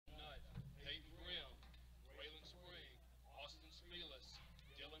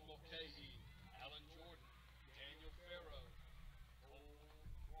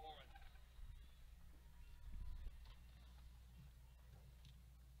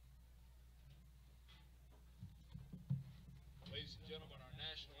gentlemen, our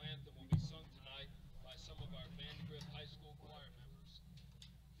national anthem will be sung tonight by some of our Vandegrift High School choir members.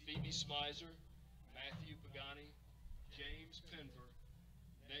 Phoebe Smizer, Matthew Pagani, James Penver,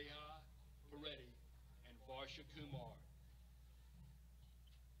 Neha Peretti, and Varsha Kumar.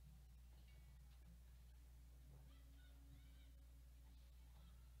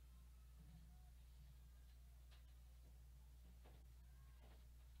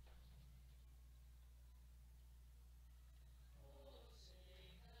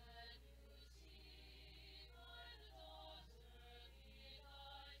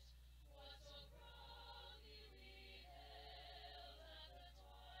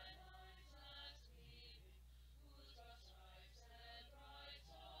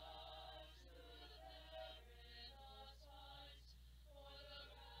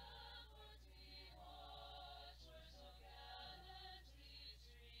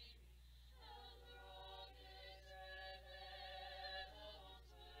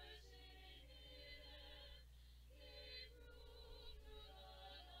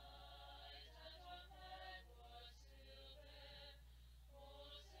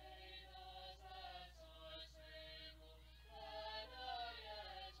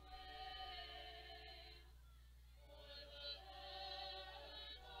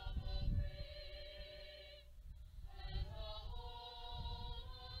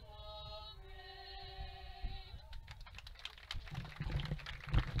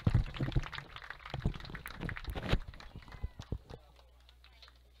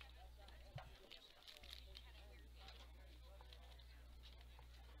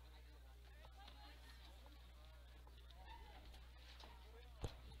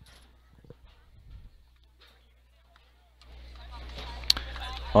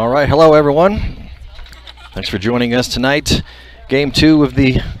 All right, hello everyone. Thanks for joining us tonight. Game 2 of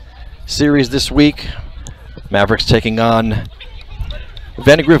the series this week. Mavericks taking on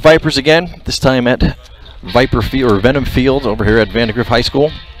Vandegrift Vipers again, this time at Viper Field or Venom Field over here at Vandegrift High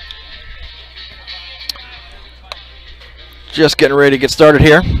School. Just getting ready to get started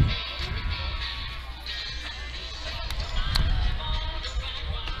here.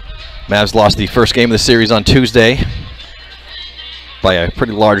 Mavs lost the first game of the series on Tuesday by a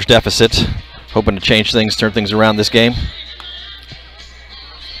pretty large deficit. Hoping to change things, turn things around this game.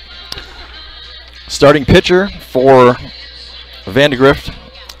 Starting pitcher for Vandegrift,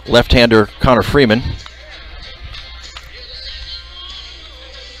 left-hander Connor Freeman.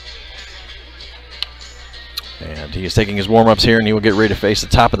 And he is taking his warm-ups here, and he will get ready to face the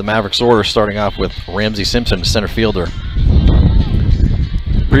top of the Mavericks order, starting off with Ramsey Simpson, center fielder.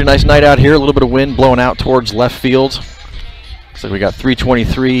 Pretty nice night out here, a little bit of wind blowing out towards left field. Looks like we got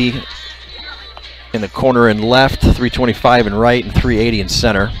 323 in the corner and left, 325 in right, and 380 in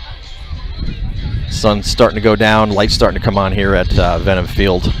center. Sun's starting to go down, lights starting to come on here at Venom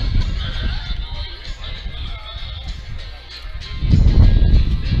Field.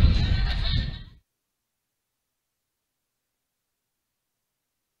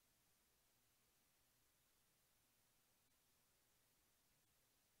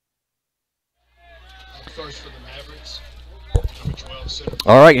 First for the Mavericks, number 12, center.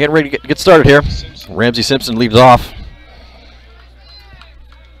 All right, getting ready to get started here. Ramsey Simpson leads off.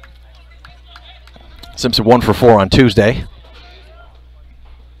 Simpson 1 for 4 on Tuesday.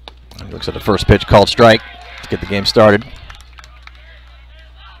 He looks at the first pitch, called strike to get the game started.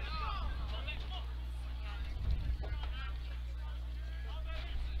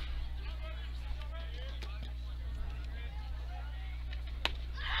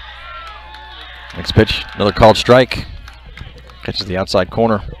 Next pitch, another called strike. Catches the outside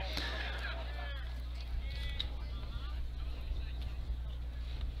corner.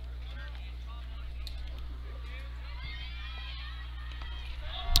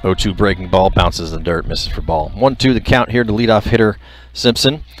 Oh-2 breaking ball, bounces in the dirt, misses for ball. 1-2 the count here to leadoff hitter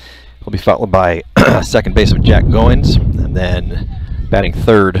Simpson. He'll be followed by second baseman Jack Goins, and then batting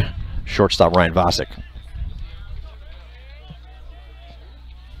third, shortstop Ryan Vosick.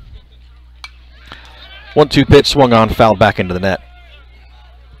 One-two pitch swung on, fouled back into the net.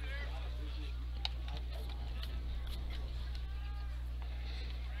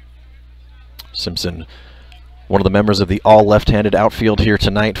 Simpson, one of the members of the all left-handed outfield here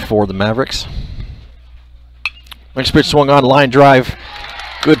tonight for the Mavericks. Next pitch swung on, line drive.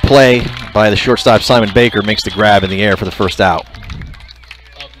 Good play by the shortstop Simon Baker, makes the grab in the air for the first out.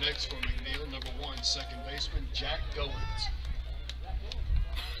 Up next for McNeil, number 1, second baseman Jack Goins.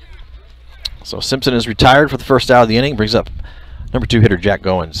 So Simpson is retired for the first out of the inning, brings up number 2 hitter Jack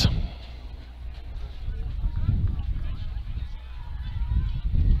Goins.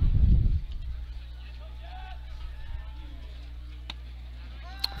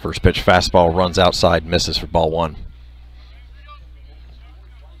 First pitch fastball runs outside, misses for ball 1.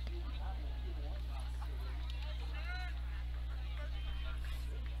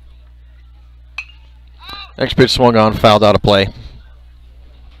 Next pitch swung on, fouled out of play.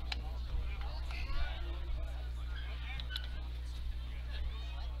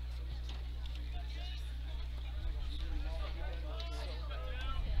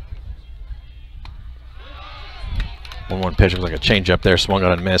 One pitch looks like a changeup there, swung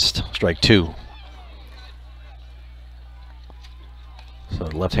on and missed. Strike 2. So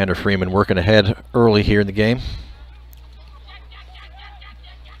left-hander Freeman working ahead early here in the game.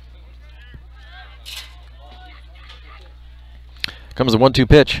 Comes the 1-2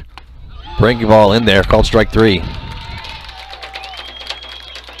 pitch. Breaking ball in there, called strike 3.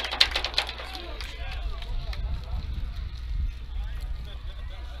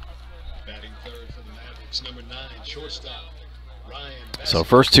 Batting third for the Mavericks, number 9, shortstop, Ryan. So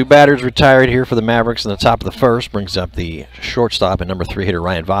first 2 batters retired here for the Mavericks in the top of the first. Brings up the shortstop and number 3 hitter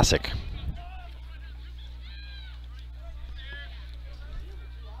Ryan Vasic.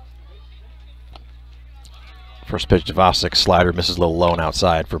 First pitch to Vasic, slider misses a little low and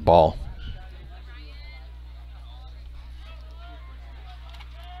outside for ball.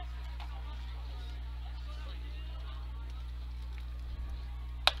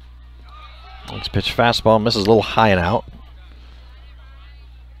 Next pitch fastball misses a little high and out.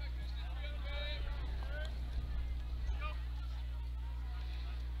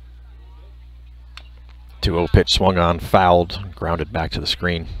 Two-0 pitch swung on, fouled, grounded back to the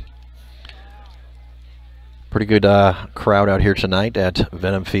screen. Pretty good crowd out here tonight at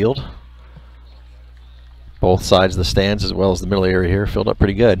Venom Field. Both sides of the stands as well as the middle area here filled up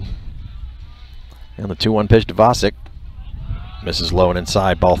pretty good. And the 2-1 pitch to Vasic. Misses low and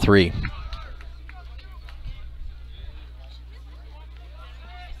inside, ball 3.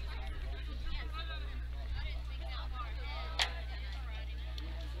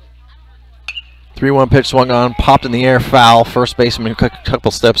 Three-one pitch swung on, popped in the air, foul. First baseman a couple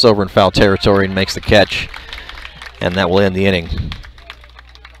steps over in foul territory and makes the catch. And that will end the inning.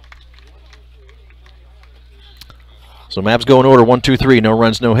 So Mavs go in order, 1-2-3, no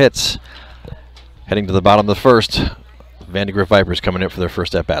runs, no hits. Heading to the bottom of the first, Vandegrift Vipers coming in for their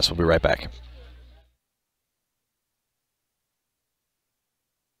first at-bats. We'll be right back.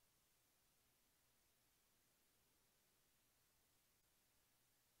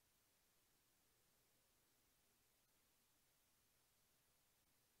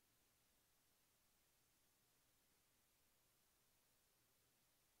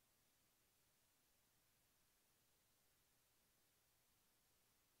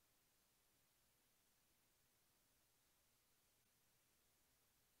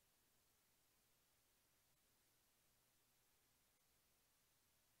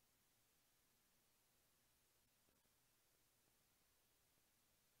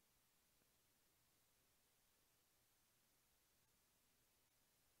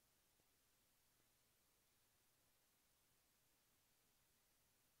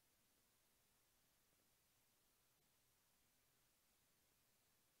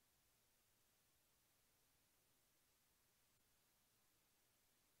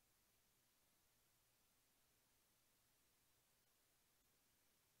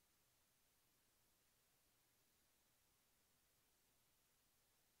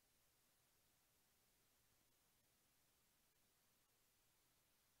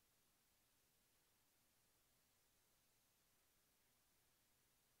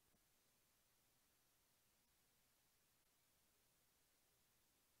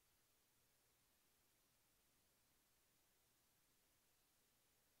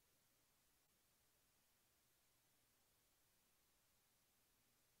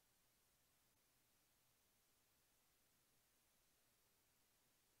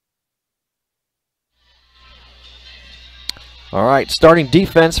 All right, starting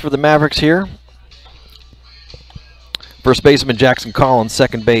defense for the Mavericks here. First baseman Jackson Collins,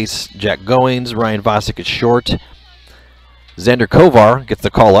 second base Jack Goings, Ryan Vasic at short. Xander Kovar gets the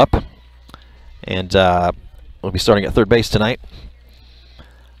call up, and we'll be starting at third base tonight.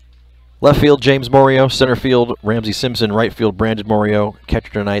 Left field James Morio, center field Ramsey Simpson, right field Brandon Morio,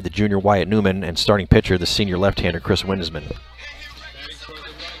 catcher tonight the junior Wyatt Newman, and starting pitcher the senior left-hander Chris Windesman.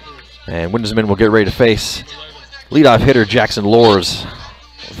 And Windesman will get ready to face leadoff hitter Jackson Lors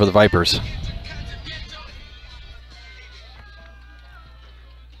for the Vipers.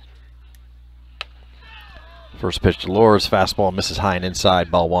 First pitch to Lors, fastball misses high and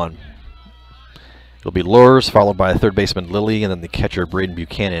inside, ball 1. It'll be Lors, followed by third baseman Lilly, and then the catcher Braden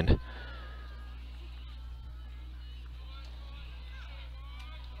Buchanan.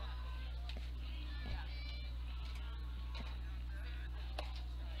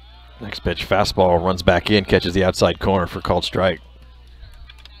 Next pitch, fastball, runs back in, catches the outside corner for called strike.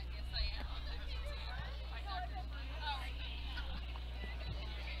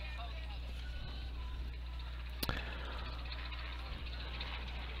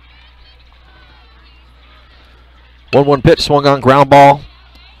 One pitch, swung on, ground ball.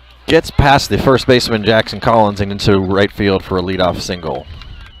 Gets past the first baseman, Jackson Collins, and into right field for a leadoff single.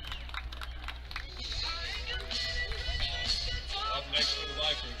 Up next for the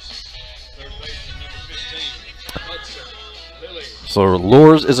Vipers, third baseman number 15, Lily. So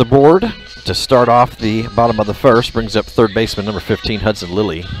Lures is aboard to start off the bottom of the first. Brings up third baseman number 15, Hudson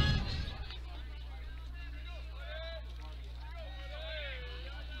Lilly.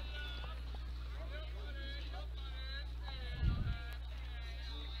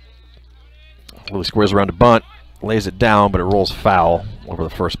 Lilly squares around to bunt, lays it down, but it rolls foul over the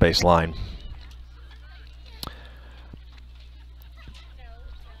first base line.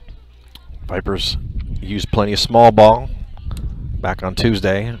 Vipers used plenty of small ball back on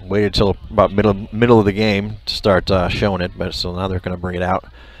Tuesday. Waited till about middle of the game to start showing it, but so now they're going to bring it out,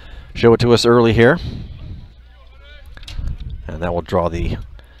 show it to us early here, and that will draw the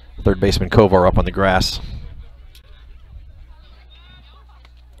third baseman Kovar up on the grass.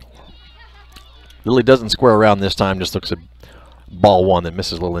 Lilly doesn't square around this time, just looks at ball one that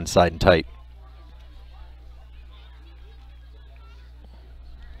misses a little inside and tight.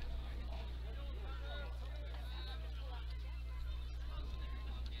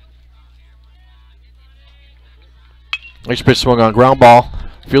 Next pitch swung on, ground ball,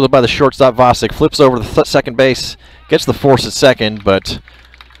 fielded by the shortstop Vosick, flips over the second base, gets the force at second, but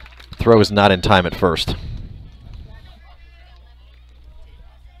throw is not in time at first.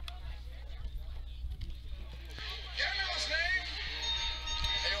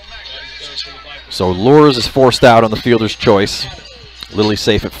 So Lures is forced out on the fielder's choice. Lilly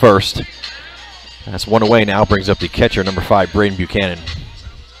safe at first. That's one away now, brings up the catcher, number 5, Braden Buchanan.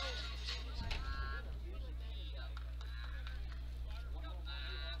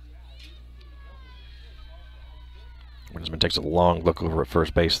 Winsman takes a long look over at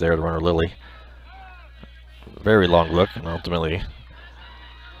first base there, the runner Lilly. Very long look, and ultimately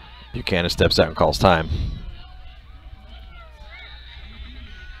Buchanan steps out and calls time.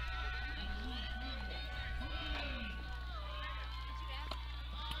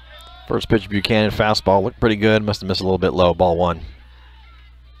 First pitch, Buchanan, fastball, looked pretty good, must have missed a little bit low, ball one.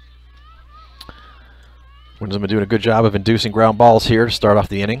 Winsman doing a good job of inducing ground balls here to start off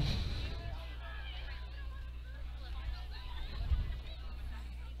the inning.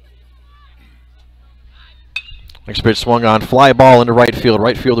 Next pitch swung on, fly ball into right field.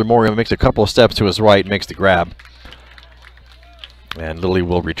 Right fielder Morium makes a couple of steps to his right, makes the grab. And Lilly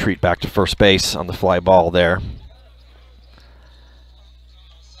will retreat back to first base on the fly ball there.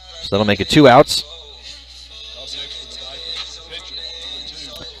 So that'll make it 2 outs.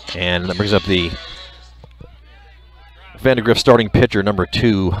 And that brings up the Vandegrift starting pitcher, number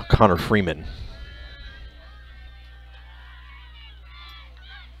 2, Connor Freeman.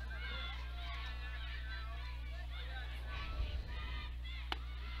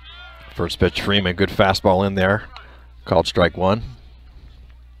 First pitch, Freeman, good fastball in there. Called strike one.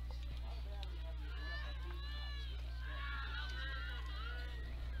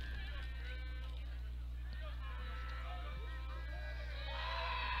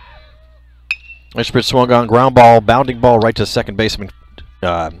 Next pitch swung on, ground ball, bounding ball right to second baseman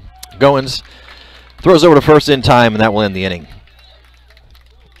Goins. Throws over to first in time, and that will end the inning.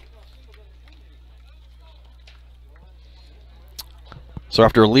 So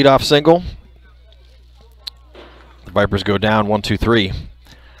after a leadoff single, the Vipers go down 1-2-3.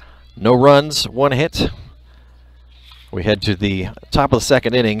 No runs, 1 hit. We head to the top of the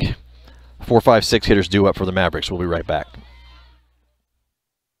second inning. 4, 5, 6 hitters due up for the Mavericks. We'll be right back.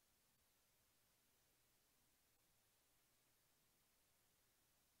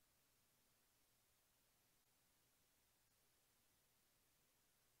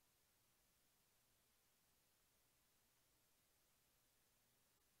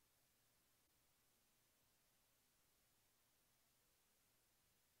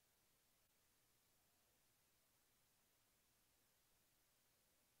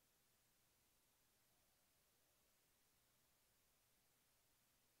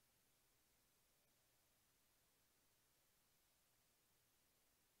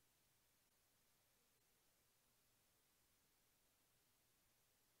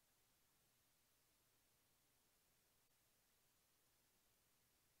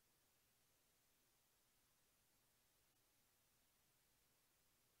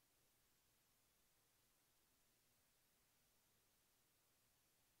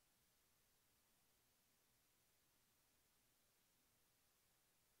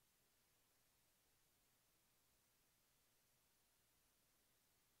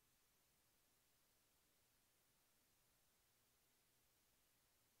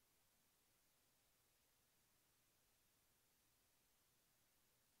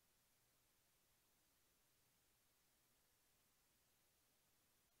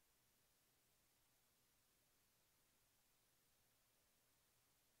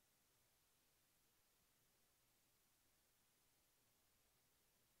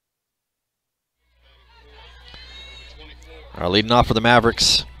 Leading off for the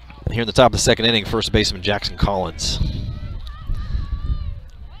Mavericks here in the top of the second inning, first baseman Jackson Collins.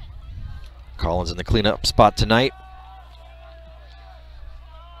 Collins in the cleanup spot tonight.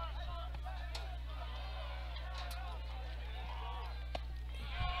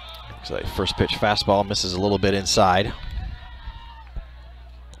 Looks like first pitch fastball misses a little bit inside.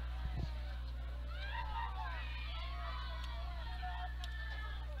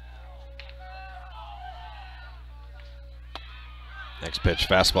 Next pitch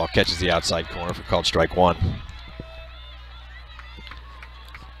fastball catches the outside corner for called strike one.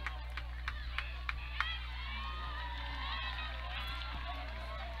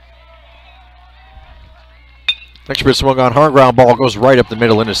 Next pitch swung on, hard ground ball goes right up the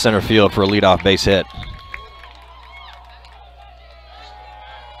middle into center field for a leadoff base hit.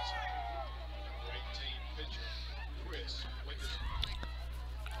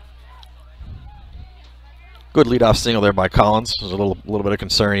 Good leadoff single there by Collins. There's a little bit of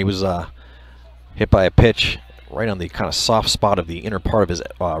concern. He was hit by a pitch right on the kind of soft spot of the inner part of his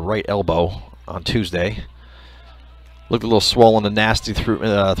right elbow on Tuesday. Looked a little swollen and nasty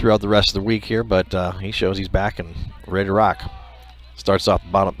throughout the rest of the week here, but he shows he's back and ready to rock. Starts off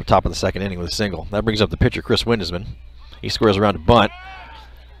the top of the second inning with a single. That brings up the pitcher, Chris Windesman. He squares around a bunt.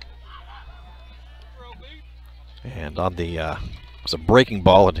 And on the, it was a breaking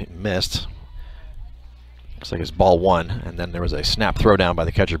ball and it missed. Looks like it's ball one, and then there was a snap throw down by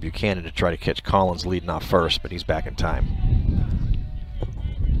the catcher Buchanan to try to catch Collins leading off first, but he's back in time.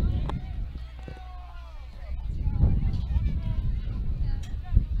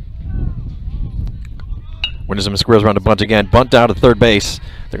 Windesman squares around a bunt again. Bunt down to third base.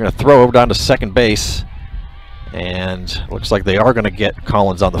 They're going to throw over down to second base, and looks like they are going to get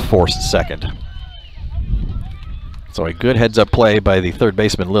Collins on the forced second. So a good heads-up play by the third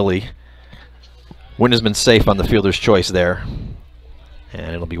baseman Lilly. Windesman safe on the fielder's choice there,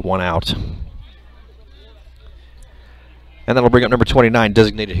 and it'll be one out. And that'll bring up number 29,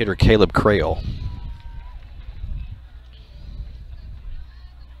 designated hitter Caleb Crail.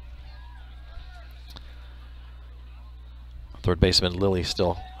 Third baseman Lilly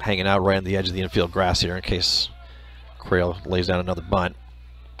still hanging out right on the edge of the infield grass here in case Crail lays down another bunt.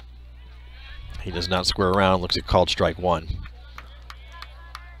 He does not square around, looks at called strike one.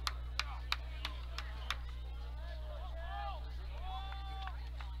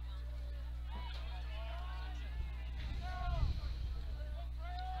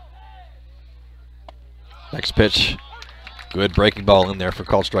 Next pitch, good breaking ball in there for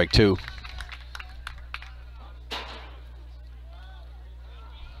called strike two.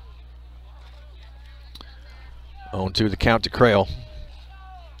 On to the count to Crail.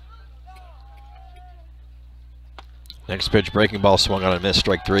 Next pitch, breaking ball swung on and missed,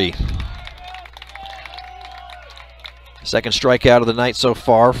 strike three. Second strikeout of the night so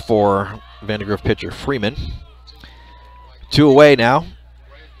far for Vandegrift pitcher Freeman. 2 away now.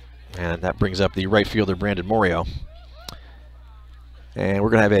 And that brings up the right fielder, Brandon Morio. And we're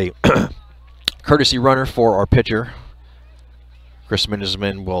going to have a courtesy runner for our pitcher. Chris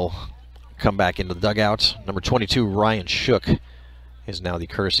Windesman will come back into the dugout. Number 22, Ryan Shook, is now the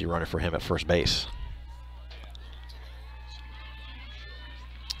courtesy runner for him at first base.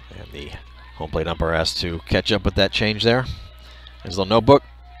 And the home plate umpire has to catch up with that change there. His little notebook.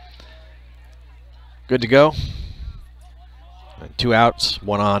 Good to go. And 2 outs,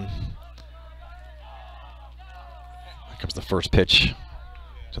 1 on. Here comes the first pitch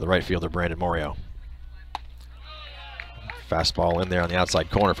to the right fielder, Brandon Morio. Fastball in there on the outside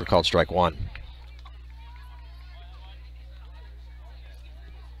corner for called strike one.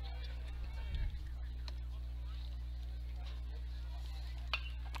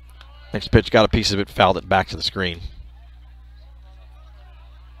 Next pitch, got a piece of it, fouled it back to the screen.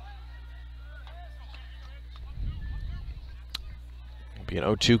 It'll be an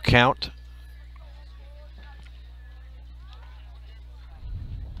 0-2 count.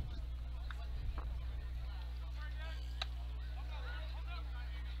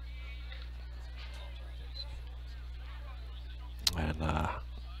 And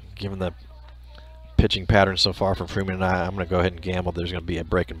given the pitching pattern so far from Freeman and I'm going to go ahead and gamble there's going to be a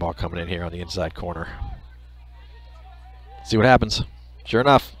breaking ball coming in here on the inside corner. See what happens. Sure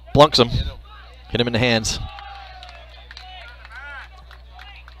enough, blunks him. Hit him in the hands.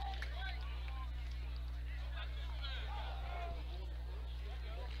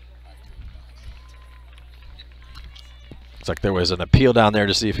 Looks like there was an appeal down there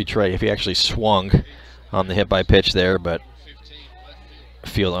to see if he actually swung on the hit by pitch there, but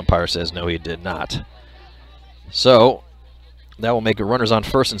field umpire says no, he did not. So that will make it runners on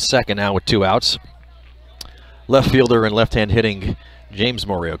first and second now with 2 outs. left fielder and left-hand hitting James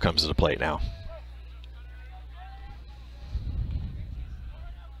Morio comes to the plate now.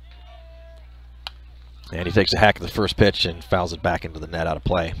 And he takes a hack at the first pitch and fouls it back into the net out of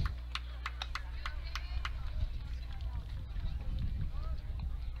play.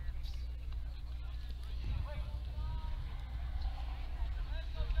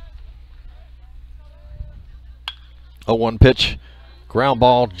 A 1 pitch, ground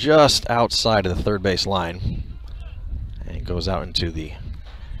ball just outside of the third base line. And goes out into the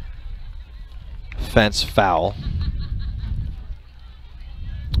fence, foul.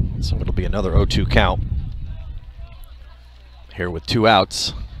 So it'll be another 0-2 count here with 2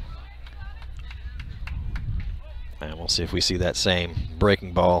 outs. And we'll see if we see that same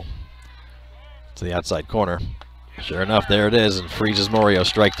breaking ball to the outside corner. Sure enough, there it is, and freezes Morio,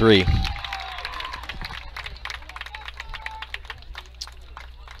 strike 3.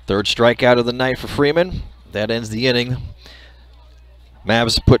 Third strikeout of the night for Freeman. That ends the inning.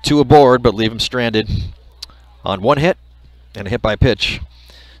 Mavs put 2 aboard, but leave him stranded on 1 hit and a hit by pitch.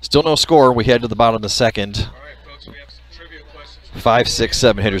 Still no score. We head to the bottom of the second. All right, folks, we have some trivia questions. 5, 6,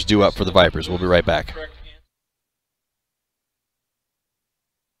 7 hitters due up for the Vipers. We'll be right back.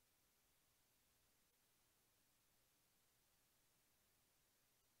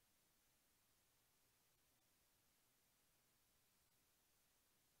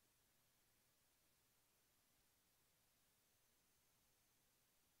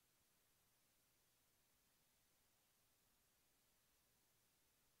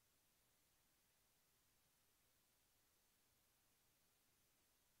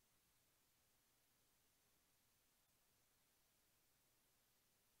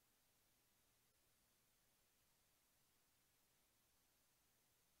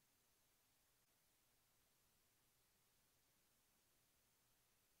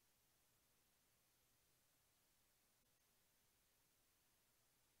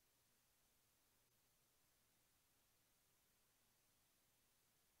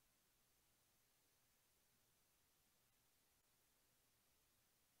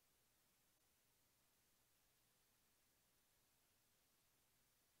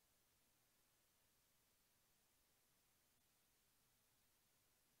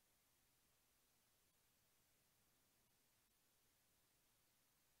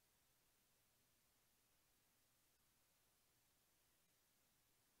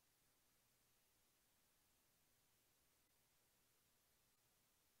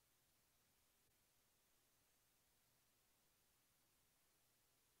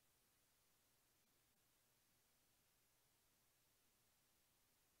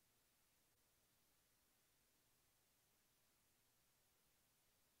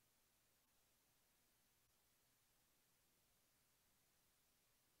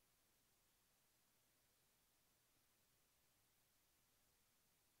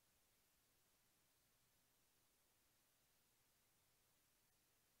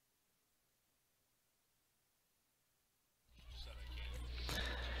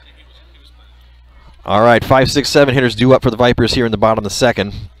 All right, 5, 6, 7 hitters due up for the Vipers here in the bottom of the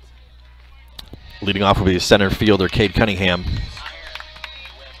second. Leading off will be center fielder Cade Cunningham.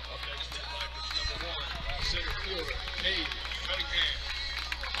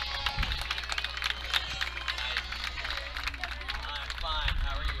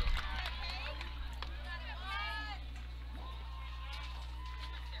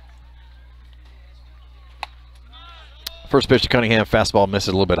 First pitch to Cunningham, fastball misses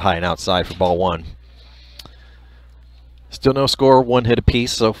a little bit high and outside for ball 1. Still no score, 1 hit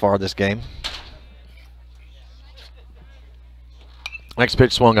apiece so far this game. Next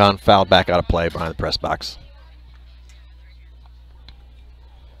pitch swung on, fouled back out of play behind the press box.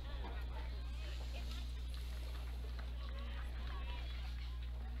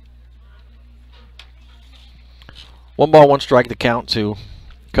 One ball, 1 strike to count to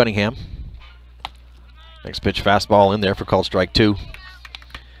Cunningham. Next pitch, fastball in there for called strike 2.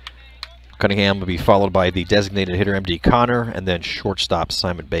 Cunningham will be followed by the designated hitter MD Connor and then shortstop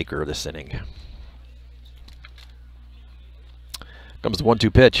Simon Baker this inning. Comes the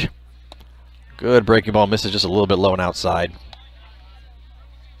 1-2 pitch. Good breaking ball, misses just a little bit low and outside.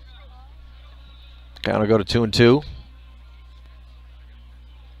 Count will go to 2-2.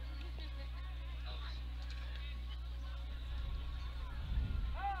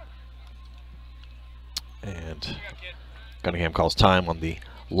 And Cunningham calls time on the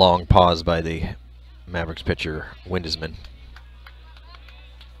long pause by the Mavericks pitcher, Windesman.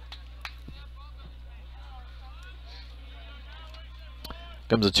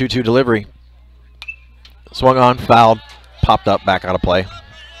 Comes a 2-2 delivery. Swung on, fouled, popped up, back out of play.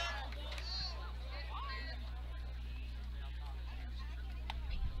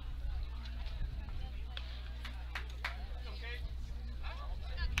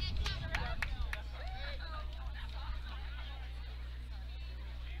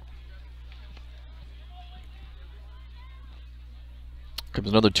 Comes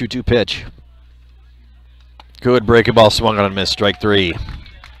another 2-2 pitch. Good breaking ball, swung on and missed. Strike 3.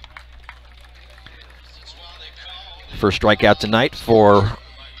 First strikeout tonight for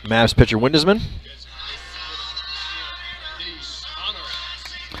Mavs pitcher Windesman.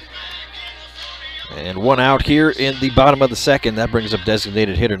 And 1 out here in the bottom of the second. That brings up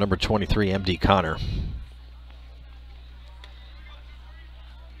designated hitter number 23, MD Connor.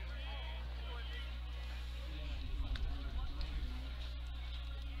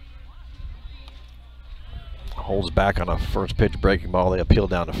 Holds back on a first pitch breaking ball. They appeal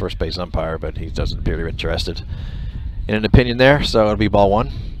down to first base umpire, but he doesn't appear to be interested in an opinion there, so it'll be ball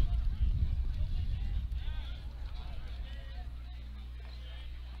 1.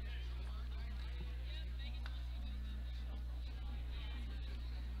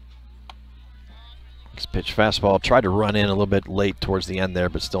 Next pitch fastball. Tried to run in a little bit late towards the end there,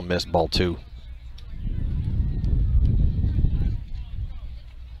 but still missed. Ball 2.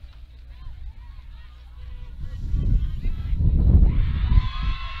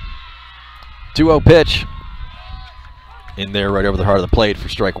 2-0 pitch. In there right over the heart of the plate for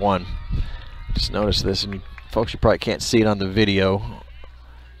strike 1. Just notice this, and folks, you probably can't see it on the video,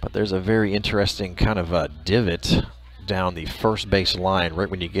 but there's a very interesting kind of a divot down the first base line right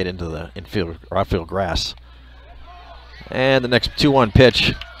when you get into the infield or outfield grass. And the next 2-1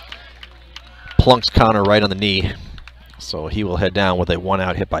 pitch plunks Connor right on the knee, so he will head down with a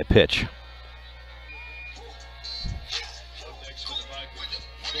 1-out hit by pitch.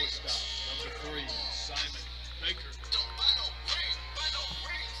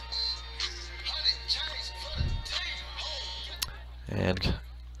 And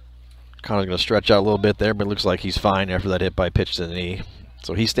Connor's going to stretch out a little bit there, but it looks like he's fine after that hit by pitch to the knee.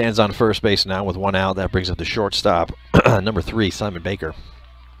 So he stands on first base now with 1 out. That brings up the shortstop, number 3, Simon Baker.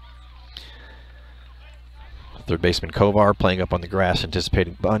 Third baseman Kovar playing up on the grass,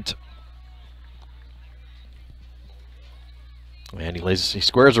 anticipating bunt. And he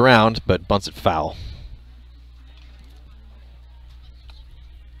squares around, but bunts it foul.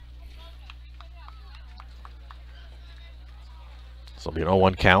 So it'll be an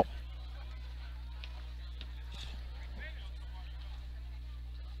 0-1 count.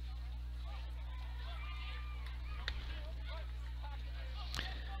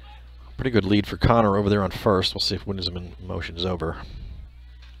 Pretty good lead for Connor over there on first. We'll see if Windesman motions over.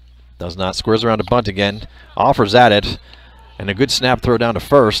 Does not. Squares around to bunt again. Offers at it. And a good snap throw down to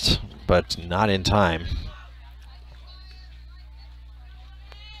first, but not in time.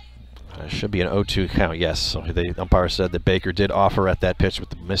 Should be an 0-2 count, yes. So the umpire said that Baker did offer at that pitch with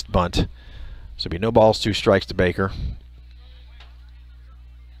the missed bunt. So it'll be no balls, 2 strikes to Baker.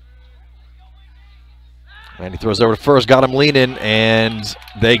 And he throws over to first, got him leaning, and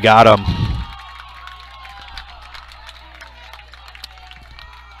they got him.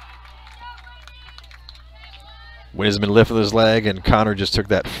 Windesman lifted his leg, and Connor just took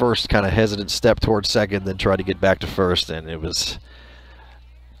that first kind of hesitant step towards second, then tried to get back to first, and it was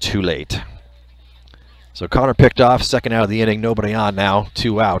too late. So Connor picked off, second out of the inning, nobody on now,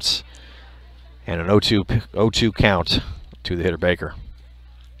 2 outs, and an 0-2 count to the hitter Baker.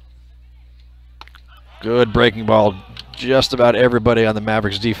 Good breaking ball. Just about everybody on the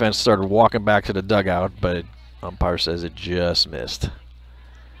Mavericks defense started walking back to the dugout, but umpire says it just missed.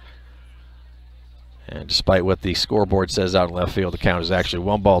 And despite what the scoreboard says out in left field, the count is actually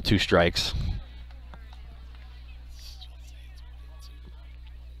 1 ball, 2 strikes.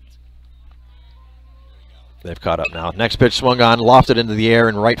 They've caught up now. Next pitch swung on, lofted into the air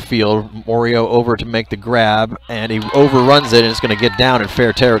in right field. Morio over to make the grab, and he overruns it, and it's going to get down in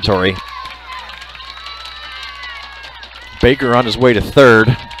fair territory. Baker on his way to third,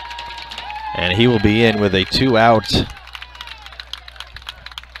 and he will be in with a 2-out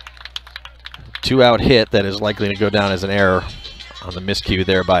hit that is likely to go down as an error on the miscue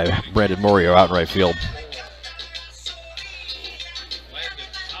there by Brandon Morio out in right field.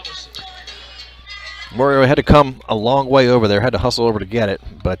 Morio had to come a long way over there, had to hustle over to get it,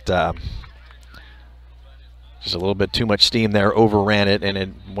 but just a little bit too much steam there, overran it,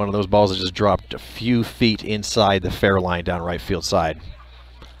 and one of those balls that just dropped a few feet inside the fair line down right field side.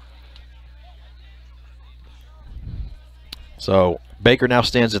 So Baker now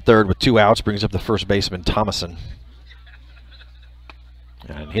stands at third with 2 outs, brings up the first baseman Thomason.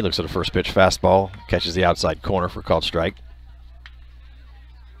 And he looks at a first pitch fastball, catches the outside corner for a called strike.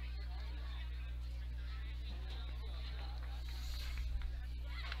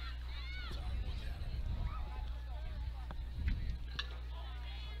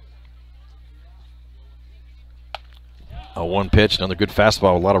 A 1 pitch, another good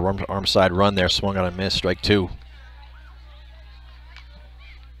fastball, a lot of arm side run there, swung on and missed, strike 2.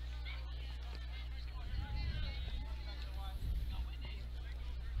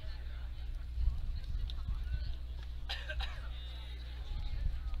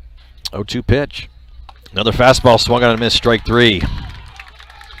 0-2 pitch. Another fastball swung on and missed, strike 3.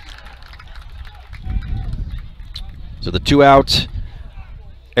 So the 2-out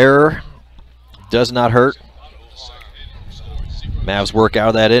error does not hurt. Mavs work out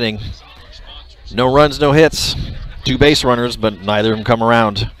of that inning. No runs, no hits. 2 base runners, but neither of them come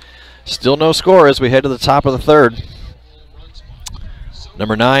around. Still no score as we head to the top of the 3rd.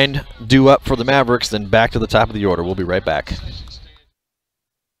 Number 9 due up for the Mavericks, then back to the top of the order. We'll be right back.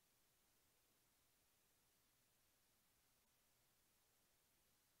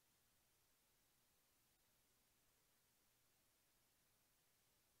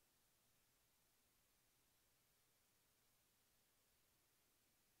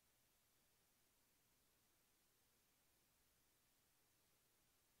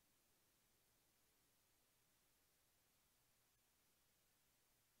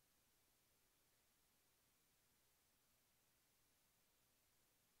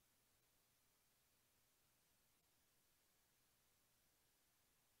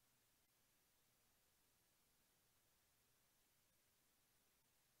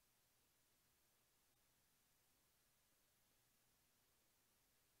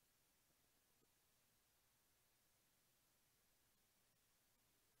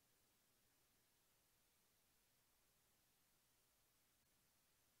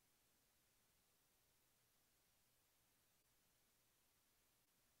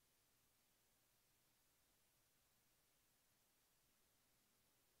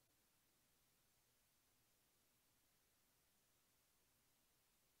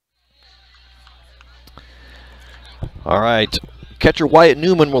 All right, catcher Wyatt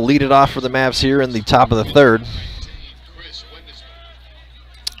Newman will lead it off for the Mavs here in the top of the 3rd.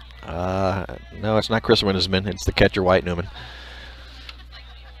 No, it's not Chris Windesman. It's the catcher Wyatt Newman.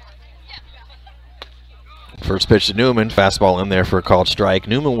 First pitch to Newman, fastball in there for a called strike.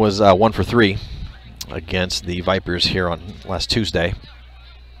 Newman was 1 for 3 against the Vipers here on last Tuesday.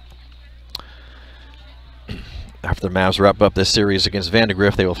 After the Mavs wrap up this series against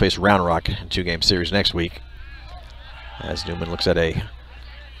Vandegrift, they will face Round Rock in a 2-game series next week. As Newman looks at a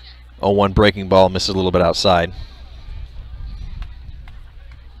 0-1 breaking ball, misses a little bit outside.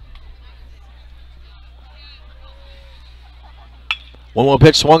 One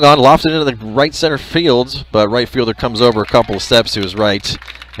pitch swung on, lofted into the right center field, but right fielder comes over a couple of steps to his right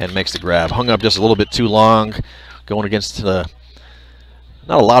and makes the grab. Hung up just a little bit too long, going against the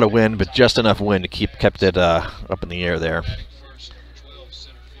not a lot of wind, but just enough wind to kept it up in the air there.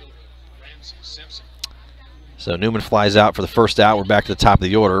 So Newman flies out for the first out. We're back to the top of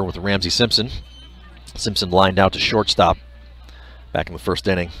the order with Ramsey Simpson. Simpson lined out to shortstop back in the first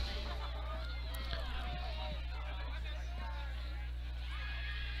inning.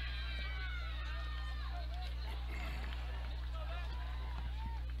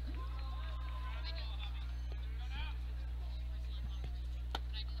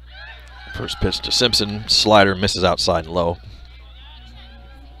 First pitch to Simpson, slider misses outside and low.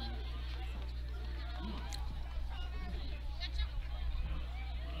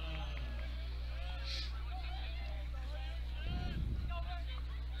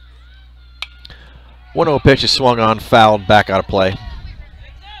 One 0 pitch is swung on, fouled, back out of play.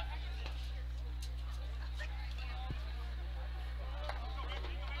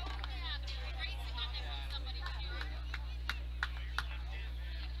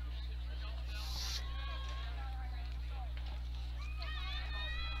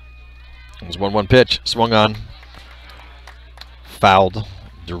 It was 1-1 pitch, swung on, fouled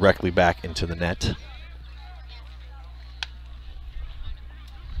directly back into the net.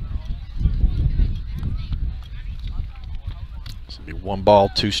 This will be 1 ball,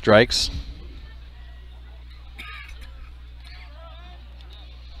 2 strikes.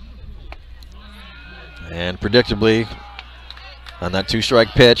 And predictably, on that 2-strike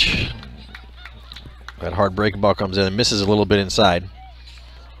pitch, that hard breaking ball comes in and misses a little bit inside.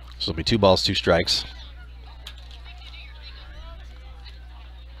 So it'll be 2 balls, 2 strikes.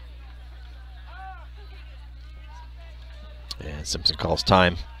 And Simpson calls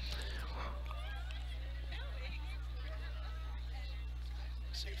time.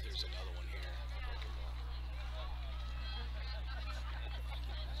 See if there's another one here.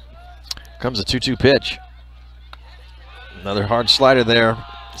 Comes a 2-2 pitch. Another hard slider there.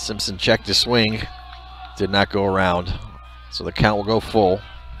 Simpson checked his swing. Did not go around. So the count will go full.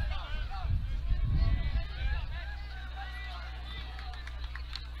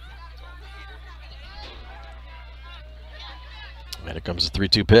 And it comes a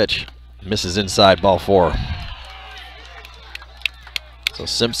 3-2 pitch. Misses inside, ball 4. So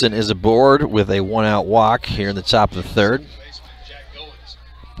Simpson is aboard with a 1-out walk here in the top of the 3rd.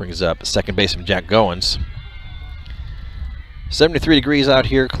 brings up second baseman Jack Goins. 73 degrees out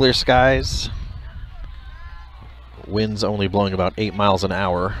here, clear skies. Winds only blowing about 8 miles an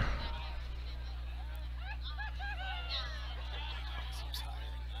hour.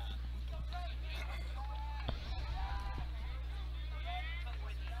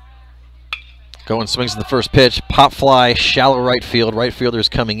 Goins swings in the first pitch, pop fly, shallow right field. Right fielder's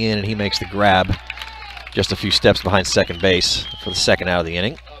coming in, and he makes the grab. Just a few steps behind second base for the second out of the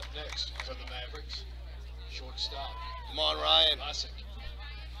inning. Up next for the Mavericks, shortstop. Come on, Ryan.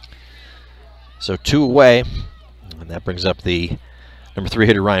 So 2 away, and that brings up the number 3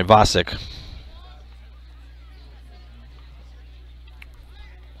 hitter Ryan Vosick.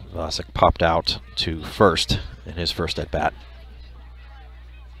 Vosick popped out to first in his first at bat.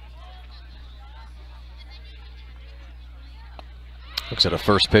 Looks at a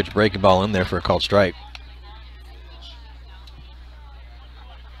first pitch breaking ball in there for a called strike.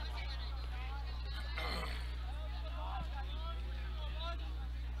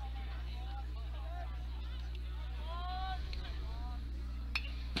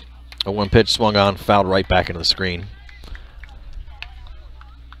 A 1 pitch swung on, fouled right back into the screen.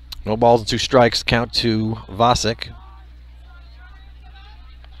 No balls and 2 strikes, count to Vosick.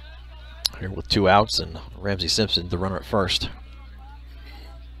 Here with 2 outs and Ramsey Simpson, the runner at first.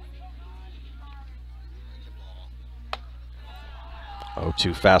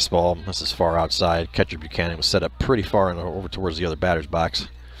 0-2 fastball. This is far outside. Catcher Buchanan was set up pretty far and over towards the other batter's box.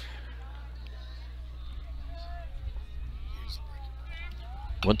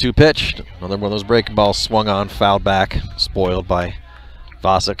 One-two pitch. Another one of those breaking balls swung on, fouled back, spoiled by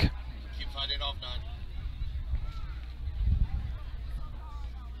Vosick. Keep fighting off 9.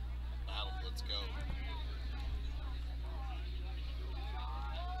 Battle, let's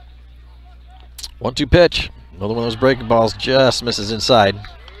go. 1-2 pitch. Another one of those breaking balls just misses inside.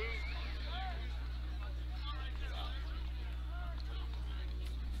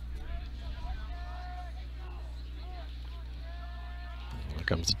 Here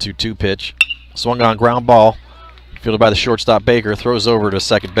comes the 2-2 pitch. Swung on, ground ball. Fielded by the shortstop Baker. Throws over to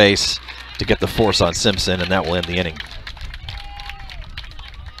second base to get the force on Simpson, and that will end the inning.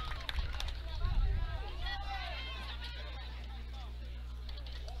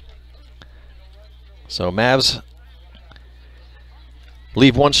 So Mavs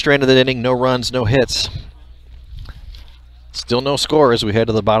leave one strand of the inning, no runs, no hits. Still no score as we head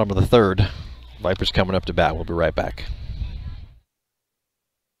to the bottom of the third. Vipers coming up to bat. We'll be right back.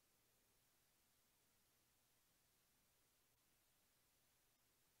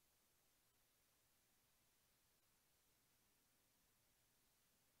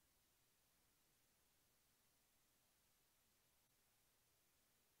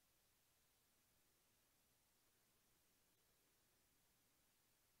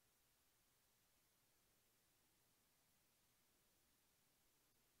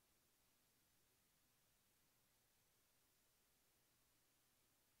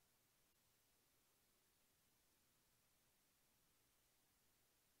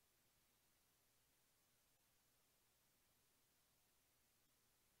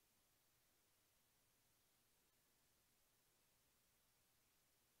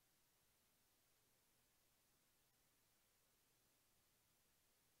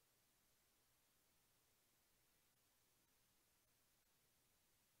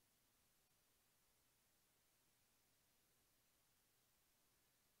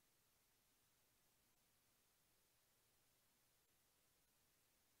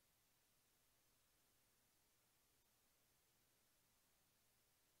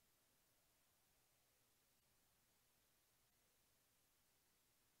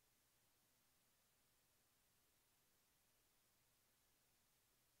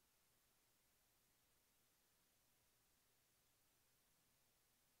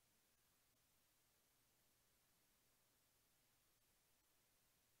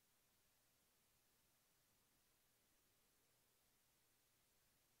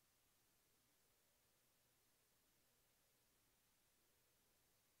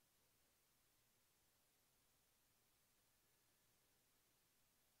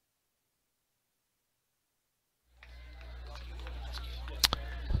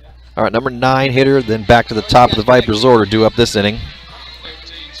 All right, number 9 hitter, then back to the top of the Vipers order, due up this inning.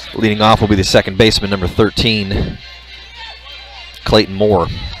 Leading off will be the second baseman, number 13, Clayton Moore.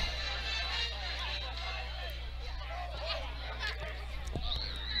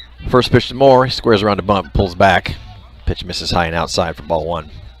 First pitch to Moore, he squares around to bunt, pulls back. Pitch misses high and outside for ball 1.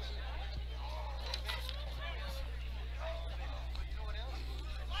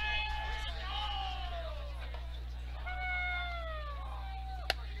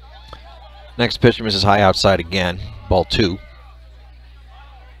 Next pitch misses high outside again. Ball 2.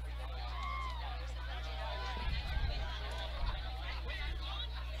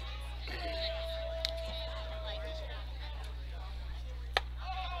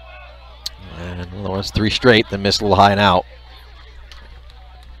 And well, that's 3 straight, then missed a little high and out.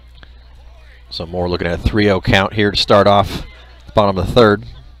 So Moore looking at a 3-0 count here to start off the bottom of the 3rd.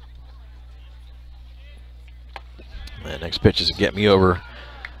 And next pitch is a get me over,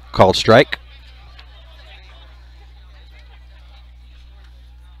 called strike.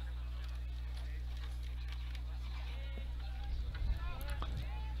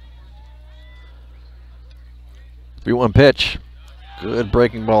 The 3-1 pitch. Good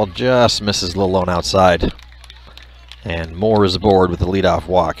breaking ball, just misses a little low outside. And Moore is aboard with the leadoff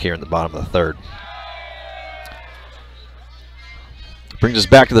walk here in the bottom of the 3rd. Brings us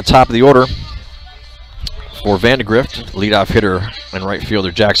back to the top of the order. For Vandegrift, leadoff hitter and right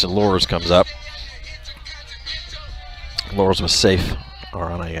fielder Jackson Lors comes up. Lors was safe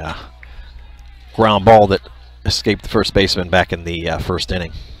on a ground ball that escaped the first baseman back in the first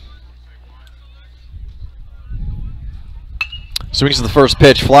inning. Swings to the first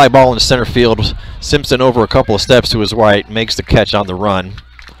pitch, fly ball into center field. Simpson over a couple of steps to his right, makes the catch on the run.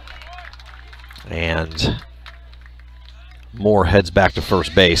 And Moore heads back to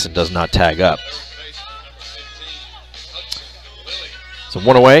first base and does not tag up. So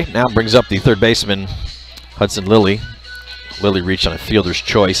 1 away, now brings up the 3rd baseman, Hudson Lilly. Lilly reached on a fielder's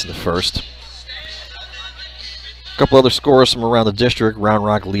choice in the first. A couple other scores from around the district. Round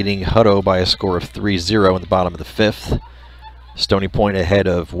Rock leading Hutto by a score of 3-0 in the bottom of the 5th. Stony Point ahead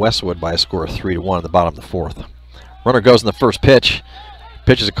of Westwood by a score of 3-1 in the bottom of the 4th. Runner goes in the first pitch.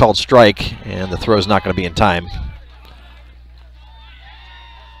 Pitch is a called strike, and the throw is not going to be in time.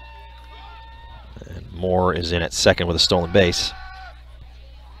 And Moore is in at second with a stolen base.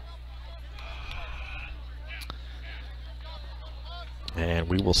 And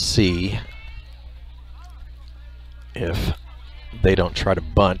we will see if they don't try to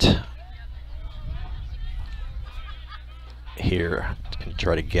bunt here and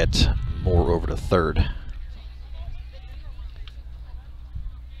try to get Moore over to 3rd.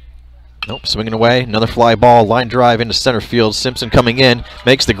 Nope, swinging away, another fly ball, line drive into center field. Simpson coming in,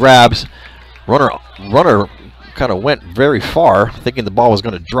 makes the grabs. Runner kind of went very far, thinking the ball was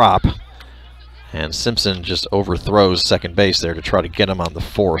going to drop. And Simpson just overthrows second base there to try to get him on the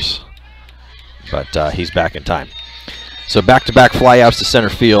force. But he's back in time. So back-to-back flyouts to center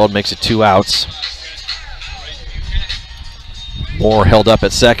field, makes it 2 outs. Moore held up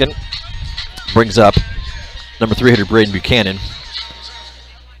at second. Brings up number 3 hitter Braden Buchanan.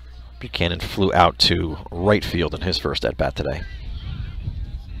 Buchanan flew out to right field in his first at-bat today.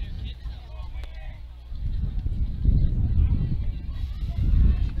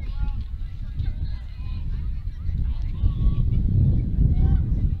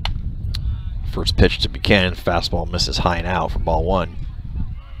 First pitch to Buchanan, fastball misses high and out for ball 1.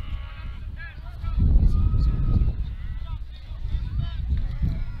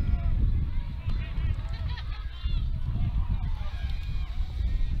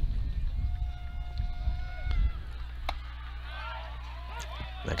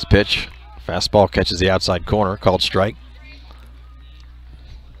 Next pitch, fastball catches the outside corner, called strike.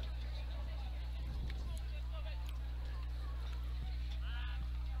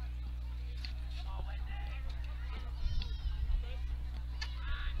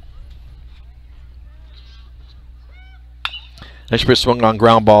 Next pitch swung on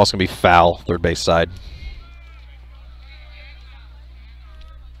ground ball. It's going to be foul, 3rd base side.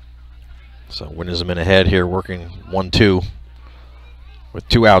 So Winder's in ahead here, working 1-2 with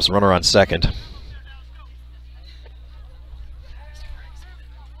 2 outs, runner on second.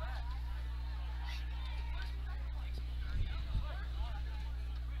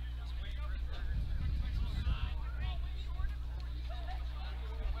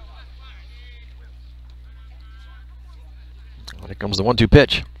 Here comes the 1-2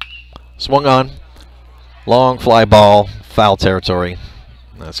 pitch. Swung on. Long fly ball, foul territory.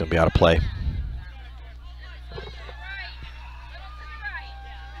 That's going to be out of play.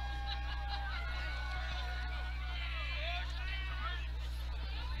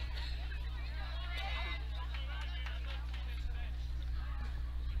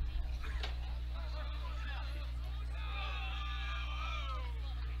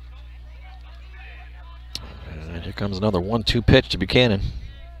 And here comes another 1-2 pitch to Buchanan.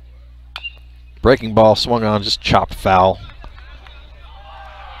 Breaking ball swung on, just chopped foul.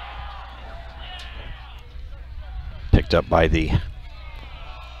 Picked up by the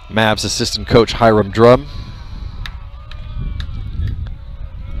Mavs assistant coach Hiram Drum.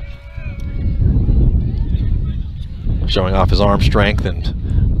 showing off his arm strength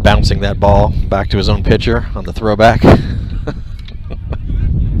and bouncing that ball back to his own pitcher on the throwback.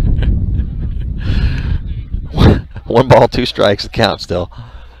 One ball, 2 strikes, the count still.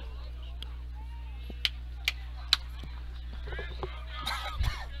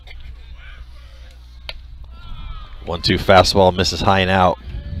 One-two fastball misses high and out.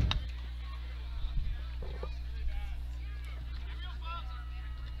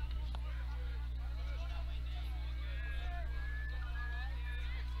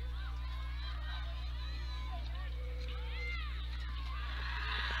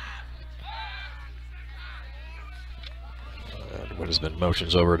 What has been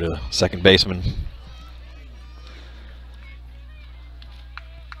motions over to second baseman.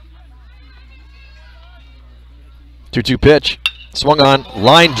 Two-two pitch, swung on,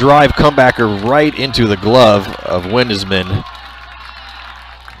 line drive comebacker right into the glove of Windesman.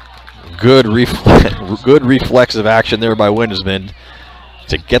 Good reflexive action there by Windesman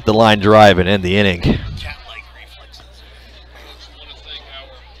to get the line drive and end the inning.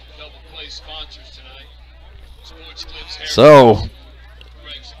 So,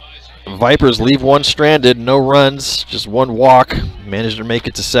 Vipers leave one stranded, no runs, just one walk. Managed to make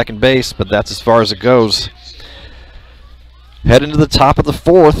it to second base, but that's as far as it goes. Head into the top of the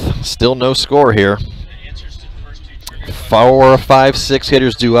 4th, still no score here. 4, 5, 6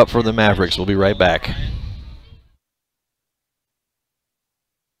 hitters due up for the Mavericks. We'll be right back.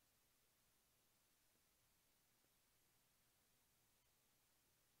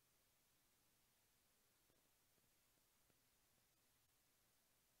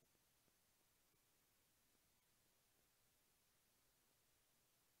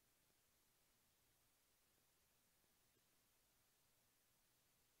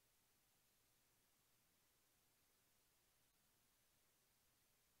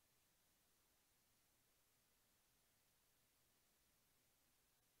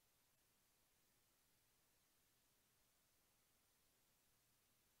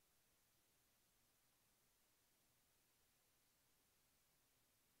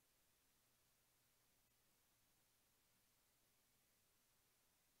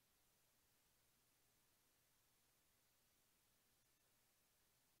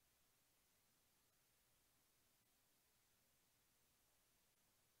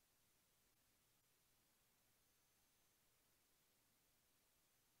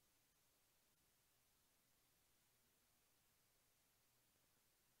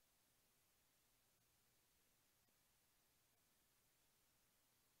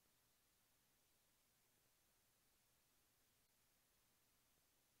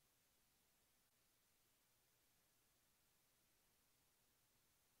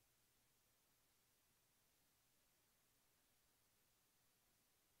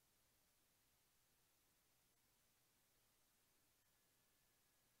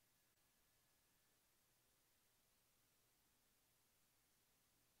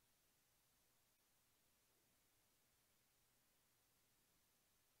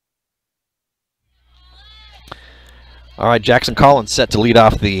 All right, Jackson Collins set to lead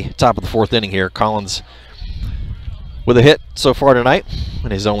off the top of the 4th inning here. Collins with a hit so far tonight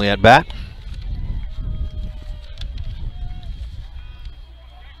and his only at bat.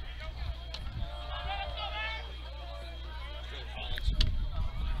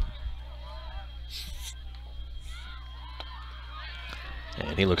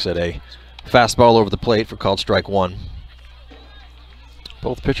 And he looks at a fastball over the plate for called strike 1.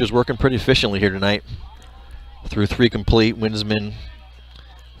 Both pitchers working pretty efficiently here tonight. Through 3 complete, Windesman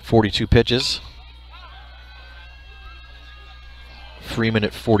 42 pitches. Freeman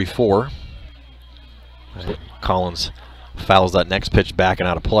at 44. Collins fouls that next pitch back and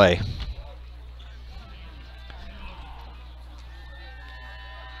out of play.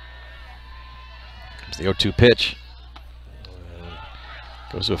 Comes the 0-2 pitch.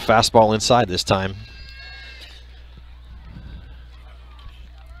 Goes to a fastball inside this time.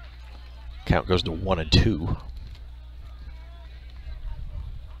 Count goes to 1-2.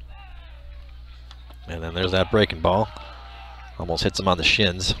 And then there's that breaking ball. Almost hits him on the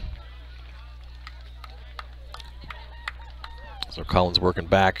shins. So Collins working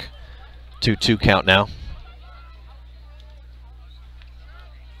back. 2-2 count now.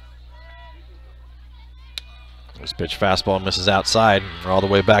 This pitch fastball misses outside. We're all the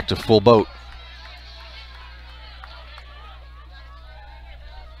way back to full boat.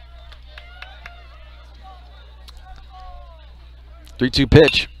 Three-two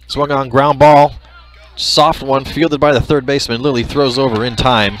pitch. Swung on, ground ball. Soft one, fielded by the third baseman. Lilly throws over in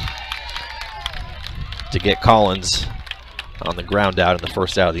time to get Collins on the ground out in the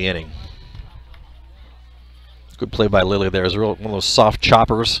first out of the inning. Good play by Lilly there. It was one of those soft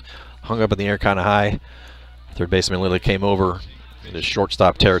choppers, hung up in the air kind of high. Third baseman Lilly came over into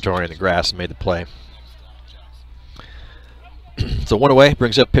shortstop territory in the grass and made the play. So 1 away,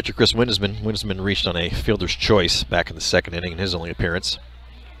 brings up pitcher Chris Windesman. Windesman reached on a fielder's choice back in the 2nd inning in his only appearance.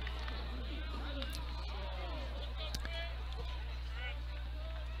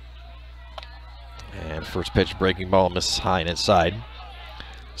 And first pitch, breaking ball, misses high and inside.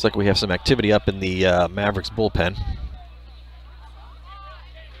 Looks like we have some activity up in the Mavericks bullpen.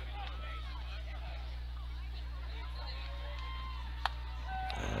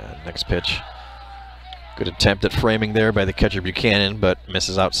 Next pitch. Good attempt at framing there by the catcher Buchanan, but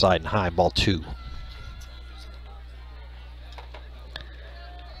misses outside and high, ball 2.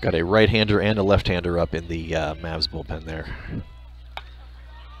 Got a right-hander and a left-hander up in the Mavs bullpen there.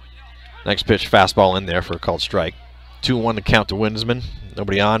 Next pitch, fastball in there for a called strike. 2-1 to count to Windesman.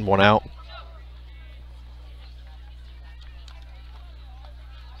 Nobody on, 1 out.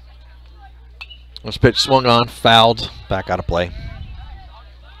 This pitch swung on, fouled, back out of play.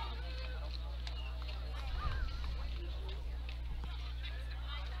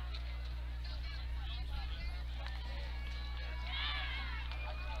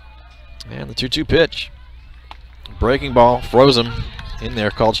 And the 2-2 pitch. Breaking ball, froze him in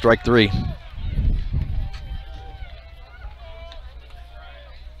there, called strike 3.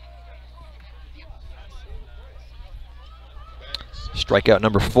 Strikeout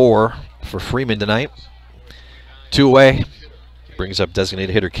number 4 for Freeman tonight. 2 away, brings up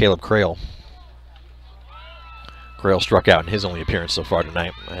designated hitter Caleb Crail. Crail struck out in his only appearance so far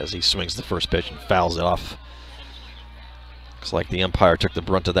tonight as he swings the first pitch and fouls it off. Looks like the umpire took the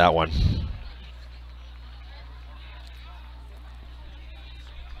brunt of that one.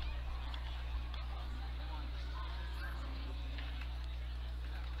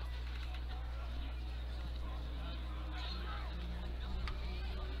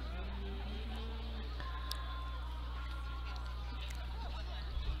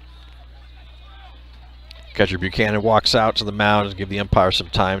 Catcher Buchanan walks out to the mound to give the umpire some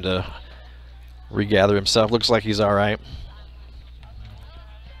time to regather himself. Looks like he's all right.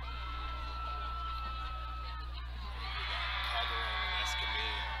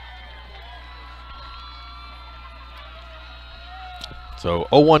 So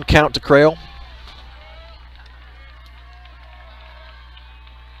 0-1 count to Crail.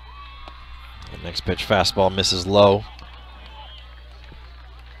 The next pitch, fastball, misses low.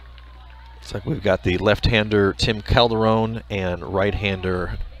 Looks like we've got the left-hander Tim Calderon and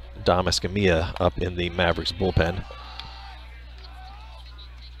right-hander Dom Escamilla up in the Mavericks bullpen.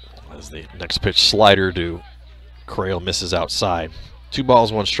 As the next pitch, slider to Crail, misses outside. 2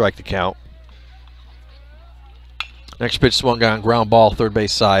 balls, 1 strike to count. Next pitch swung on, ground ball, third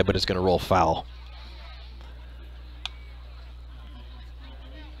base side, but it's going to roll foul.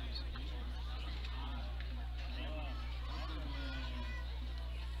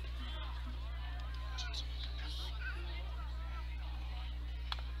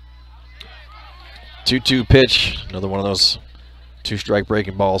 Two-two pitch, another one of those 2-strike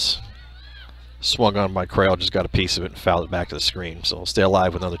breaking balls. Swung on by Crail, just got a piece of it and fouled it back to the screen. So we'll stay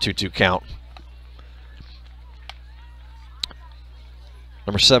alive with another 2-2 count.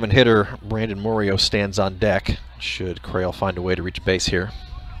 Number 7 hitter Brandon Morio stands on deck. Should Crail find a way to reach base here.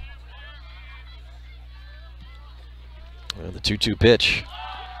 And the 2-2 pitch.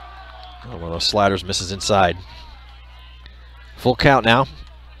 One of those sliders misses inside. Full count now.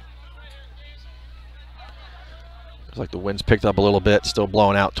 Looks like the wind's picked up a little bit, still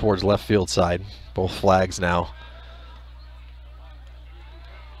blowing out towards left field side. Both flags now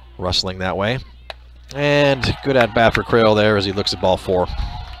rustling that way. And good at bat for Crail there as he looks at ball 4.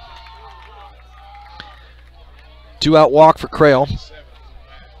 2-out walk for Crail.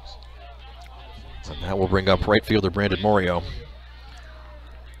 And that will bring up right fielder Brandon Morio.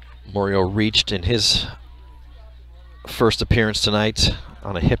 Morio reached in his first appearance tonight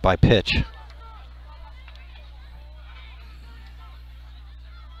on a hit by pitch.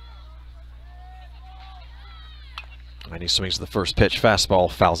 And he swings the first pitch,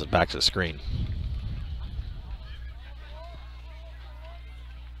 fastball, fouls it back to the screen.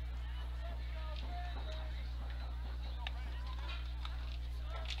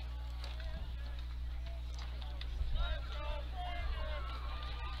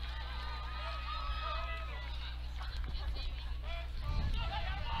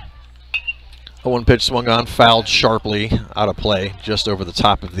 A 1 pitch swung on, fouled sharply, out of play, just over the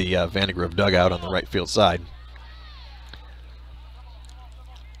top of the Vandegrift dugout on the right field side.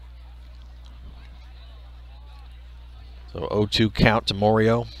 So 0-2 count to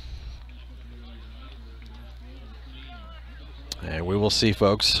Morio. And we will see,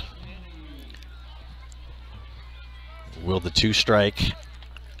 folks. Will the 2-strike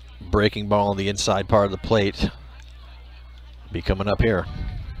breaking ball on the inside part of the plate be coming up here?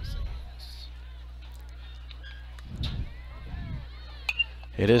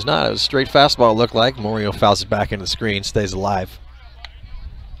 It is not. It was a straight fastball, it looked like. Morio fouls it back into the screen, stays alive.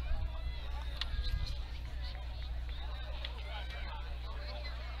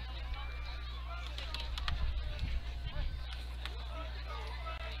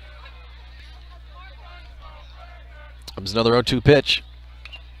 Comes another 0-2 pitch.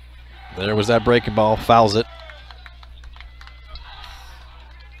 There was that breaking ball, fouls it.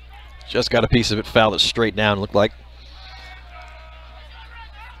 Just got a piece of it, fouled it straight down, looked like.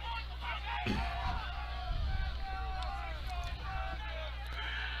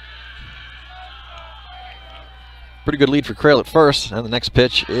 Pretty good lead for Crail at first, and the next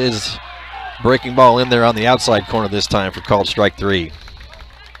pitch is breaking ball in there on the outside corner this time for called strike 3.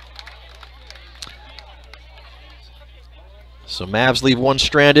 So Mavs leave one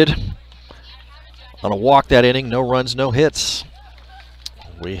stranded on a walk that inning. No runs, no hits.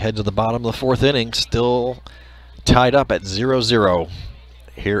 We head to the bottom of the 4th inning, still tied up at 0-0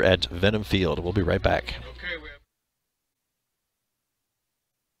 here at Venom Field. We'll be right back.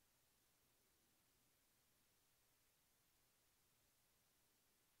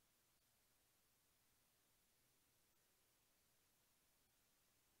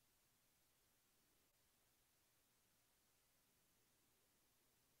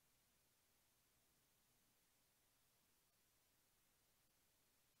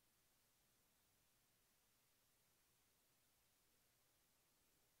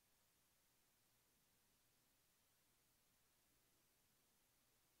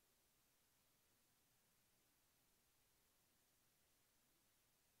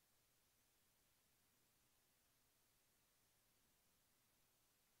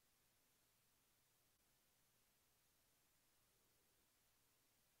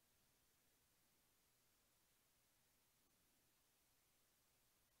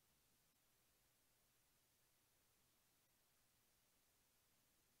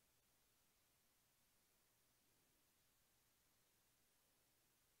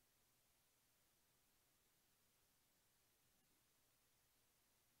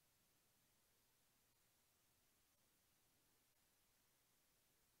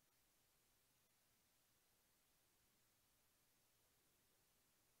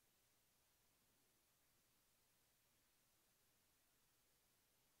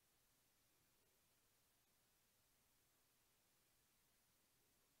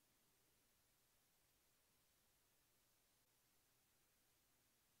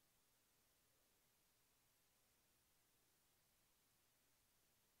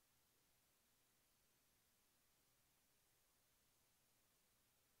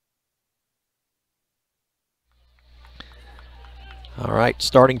 All right,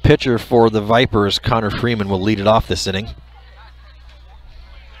 starting pitcher for the Vipers, Connor Freeman, will lead it off this inning.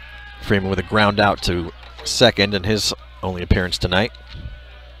 Freeman with a ground out to second in his only appearance tonight.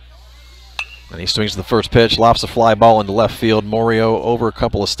 And he swings the first pitch, lofts a fly ball into left field. Morio over a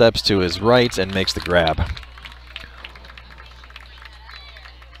couple of steps to his right and makes the grab.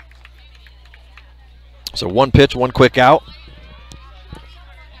 So 1 pitch, 1 quick out.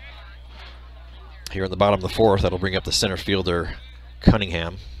 Here in the bottom of the 4th, that'll bring up the center fielder,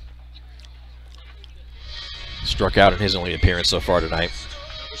 Cunningham. Struck out in his only appearance so far tonight.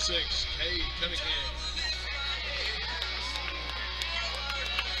 Number 6, Cade Cunningham.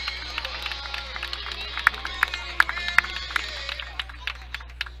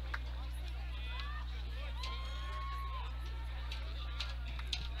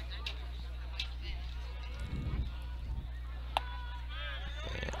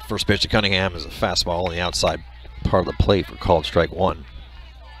 First pitch to Cunningham is a fastball on the outside part of the plate for called strike 1.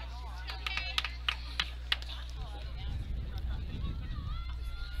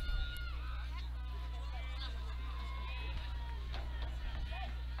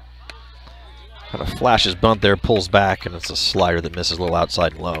 Kind of flashes bunt there, pulls back, and it's a slider that misses a little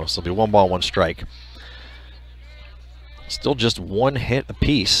outside and low. So it'll be 1 ball, 1 strike. Still just 1 hit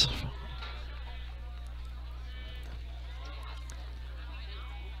apiece.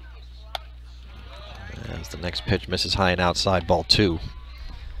 As the next pitch misses high and outside, ball 2.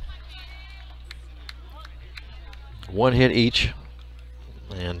 1 hit each,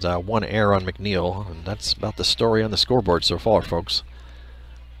 and 1 error on McNeil, and that's about the story on the scoreboard so far, folks.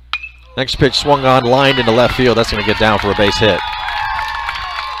 Next pitch swung on, lined into left field. That's going to get down for a base hit.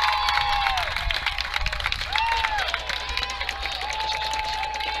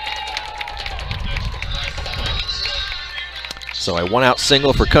 So a 1-out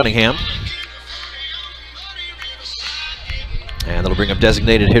single for Cunningham. And that'll bring up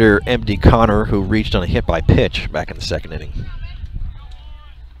designated hitter MD Connor, who reached on a hit by pitch back in the second inning.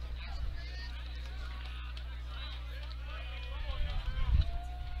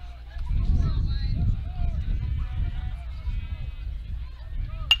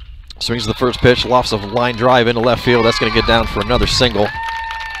 Swings the first pitch, lofts a line drive into left field. That's going to get down for another single.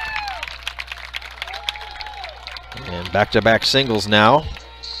 And back-to-back singles now.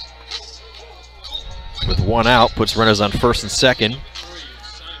 With 1 out, puts runners on first and second.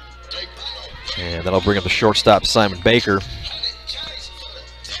 And that'll bring up the shortstop, Simon Baker.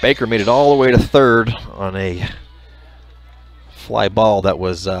 Baker made it all the way to third on a fly ball that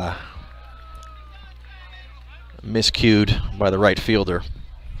was miscued by the right fielder.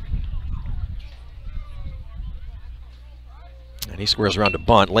 And he squares around to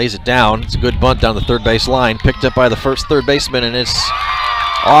bunt, lays it down. It's a good bunt down the third base line. Picked up by the first third baseman, and it's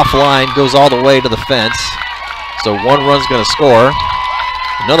offline, goes all the way to the fence. So 1 run's going to score.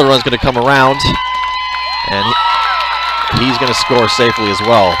 Another run's going to come around, and he's going to score safely as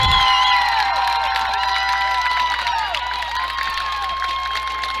well.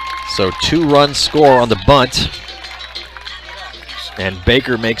 So 2 runs score on the bunt, and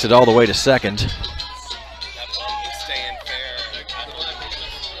Baker makes it all the way to second.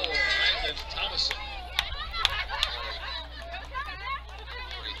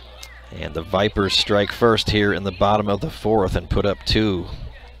 And the Vipers strike first here in the bottom of the 4th and put up 2.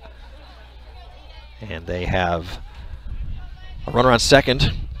 And they have a runner on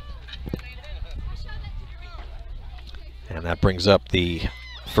second. And that brings up the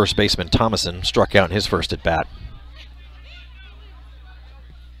first baseman, Thomason, struck out in his first at bat.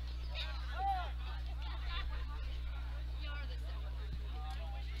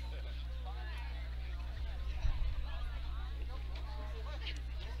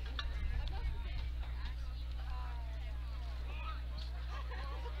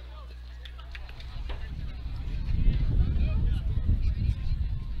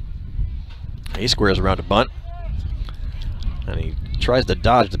 He squares around to bunt, and he tries to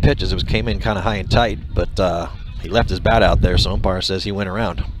dodge the pitches. It came in kind of high and tight, but he left his bat out there, so umpire says he went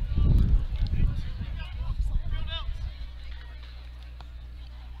around.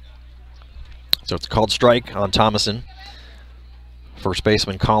 So it's a called strike on Thomason. First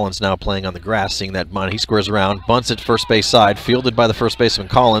baseman Collins now playing on the grass, seeing that bunt. He squares around, bunts it first base side, fielded by the first baseman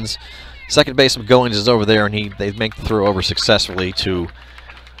Collins. Second baseman Goings is over there, and they make the throw over successfully to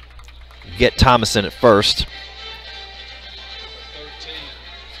get Thomason at first.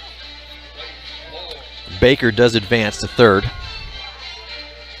 Baker does advance to third.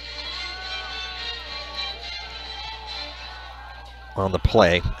 On the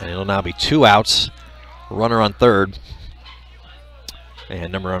play, and it'll now be 2 outs. Runner on third.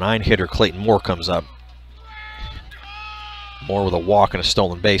 And number 9 hitter Clayton Moore comes up. Moore with a walk and a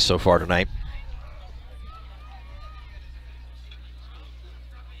stolen base so far tonight.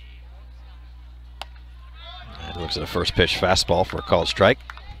 Looks at a first pitch fastball for a called strike.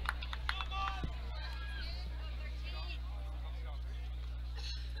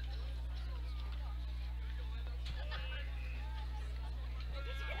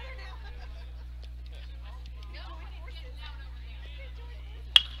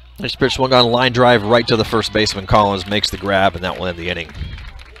 This pitch swung on a line drive right to the first baseman. Collins makes the grab, and that will end the inning.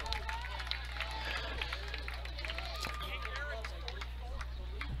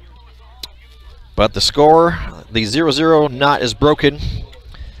 But the score, the 0-0 knot is broken.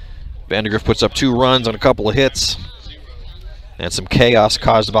 Vandegrift puts up 2 runs on a couple of hits, and some chaos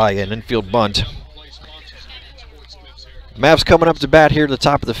caused by an infield bunt. Mavs coming up to bat here to the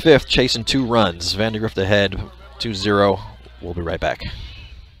top of the 5th, chasing 2 runs. Vandegrift ahead, 2-0. We'll be right back.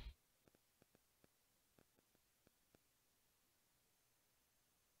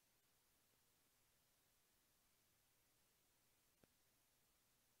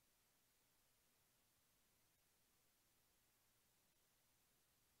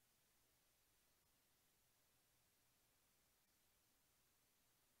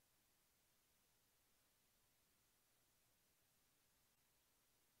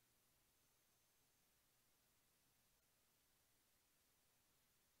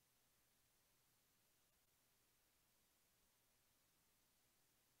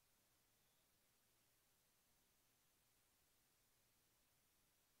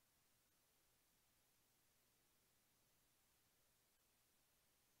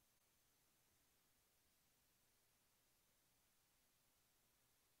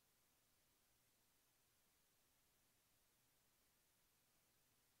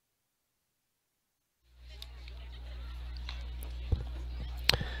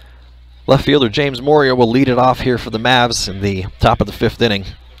 Left fielder James Morio will lead it off here for the Mavs in the top of the 5th inning.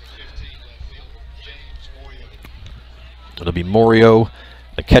 It'll be Morio,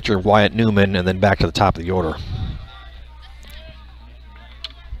 the catcher Wyatt Newman, and then back to the top of the order.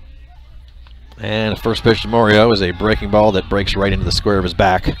 And the first pitch to Morio is a breaking ball that breaks right into the square of his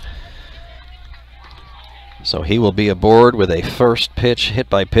back. So he will be aboard with a first pitch hit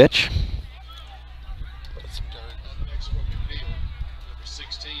by pitch.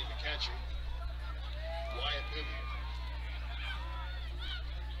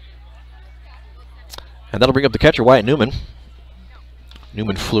 And that'll bring up the catcher, Wyatt Newman.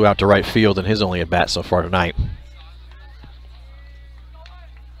 Newman flew out to right field in his only at-bat so far tonight.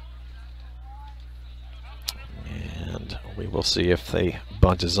 And we will see if the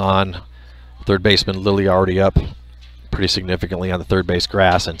bunt is on. Third baseman Lilly already up pretty significantly on the third base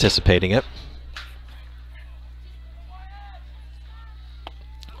grass, anticipating it.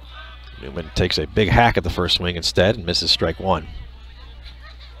 Newman takes a big hack at the first swing instead and misses strike one.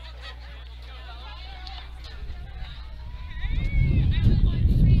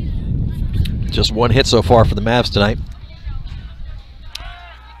 Just one hit so far for the Mavs tonight.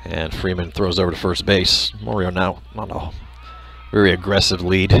 And Freeman throws over to first base. Morio now on a very aggressive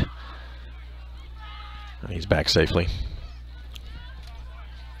lead. He's back safely.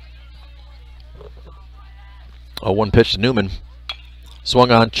 0-1 pitch to Newman. Swung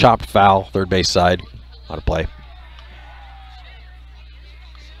on, chopped foul, third base side. Out of play.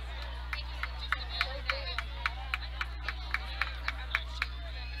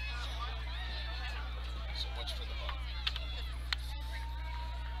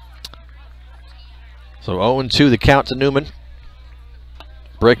 So 0-2 the count to Newman.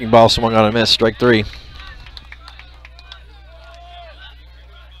 Breaking ball swung on a miss, strike three.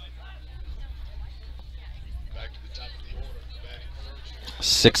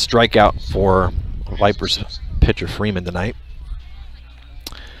 Sixth strikeout for Vipers pitcher Freeman tonight.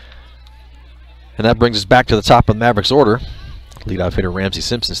 And that brings us back to the top of the Mavericks order. Leadoff hitter Ramsey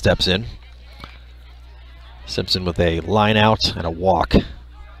Simpson steps in. Simpson with a line out and a walk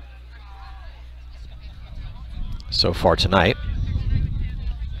so far tonight.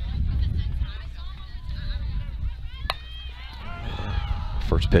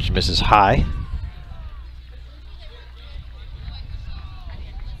 First pitch misses high.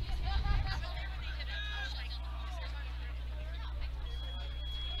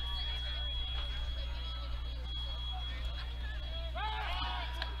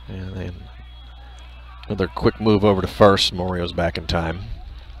 And then another quick move over to first. Morio's back in time.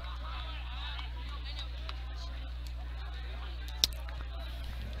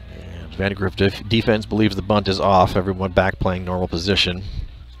 And Vandegrift defense believes the bunt is off. Everyone back playing normal position.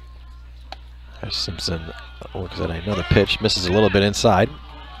 As Simpson looks at another pitch, misses a little bit inside.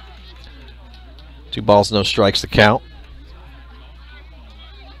 2 balls, no strikes to count.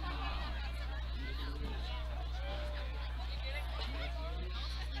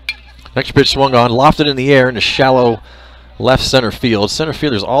 Next pitch swung on, lofted in the air into shallow left center field. Center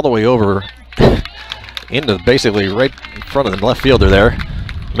fielder's all the way over into basically right in front of the left fielder there.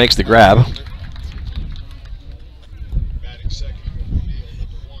 Makes the grab.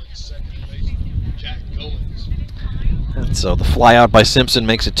 And so the fly out by Simpson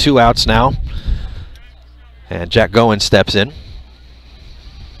makes it 2 outs now. And Jack Goins steps in.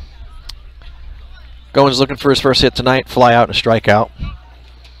 Goins looking for his first hit tonight. Fly out and a strikeout.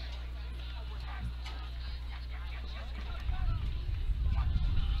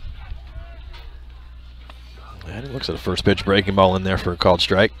 And it looks at a first pitch breaking ball in there for a called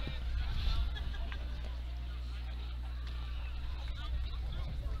strike.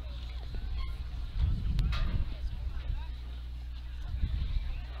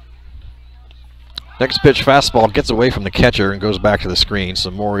 Next pitch fastball gets away from the catcher and goes back to the screen,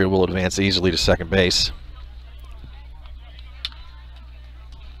 so Morio will advance easily to second base.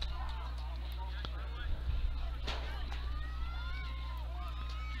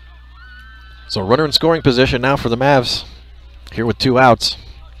 So runner in scoring position now for the Mavs, here with 2 outs.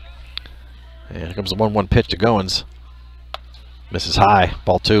 And here comes the 1-1 pitch to Goins. Misses high,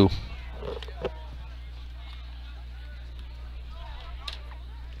 ball 2.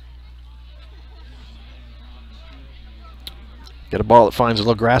 Get a ball that finds a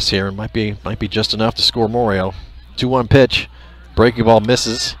little grass here and might be just enough to score Morio. 2-1 pitch, breaking ball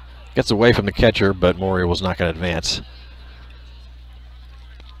misses, gets away from the catcher, but Morio was not going to advance.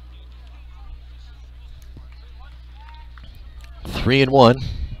 Three and 1.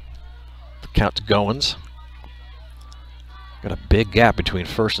 The count to Goins. Got a big gap between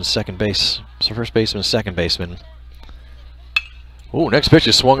first and second base. So first baseman and second baseman. Ooh, next pitch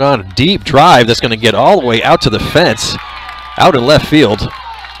is swung on. A deep drive that's going to get all the way out to the fence, out in left field.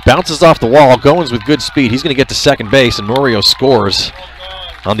 Bounces off the wall. Goins with good speed. He's going to get to second base, and Norio scores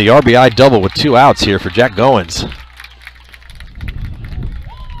on the RBI double with 2 outs here for Jack Goins.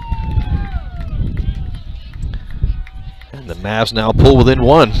 And the Mavs now pull within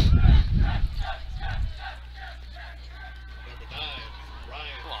 1.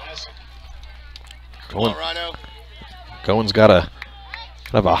 Goins got a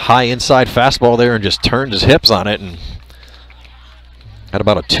kind of a high inside fastball there and just turned his hips on it and had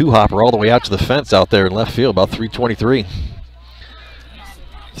about a 2-hopper all the way out to the fence out there in left field, about 323.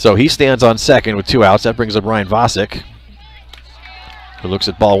 So he stands on second with 2 outs. That brings up Ryan Vosick, who looks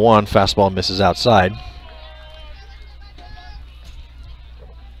at ball 1. Fastball misses outside.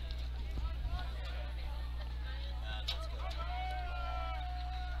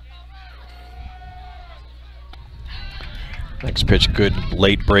 Next pitch, good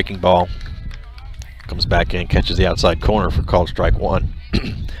late breaking ball. Comes back in, catches the outside corner for called strike 1.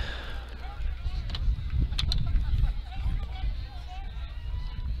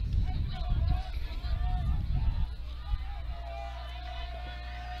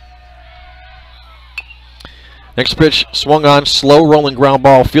 Next pitch, swung on, slow rolling ground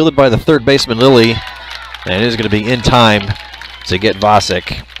ball, fielded by the third baseman Lilly, and it is going to be in time to get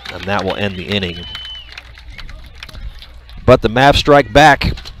Vosick, and that will end the inning. But the Mavs strike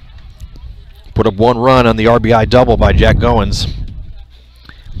back, put up 1 run on the RBI double by Jack Goins.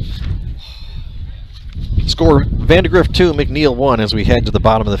 Score Vandegrift 2, McNeil 1 as we head to the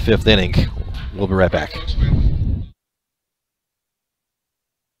bottom of the 5th inning. We'll be right back.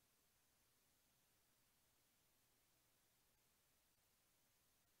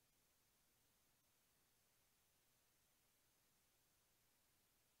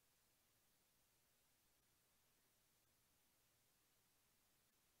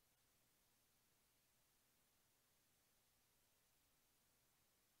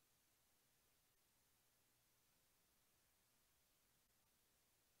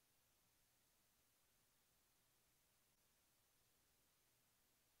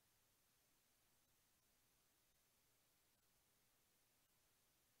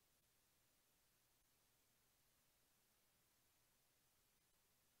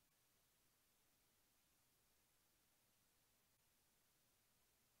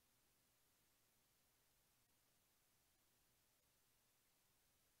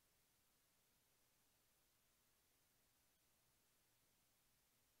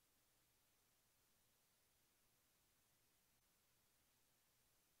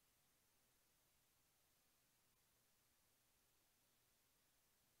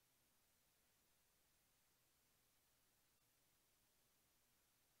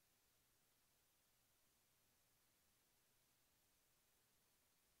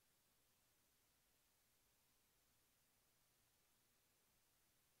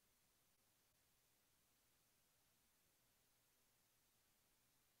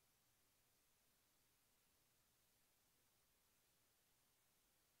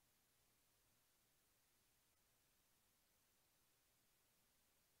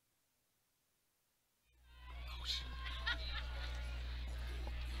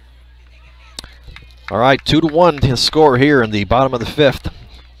 All right, 2-1 his score here in the bottom of the 5th.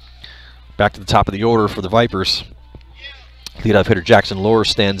 Back to the top of the order for the Vipers. Leadoff hitter Jackson Lohr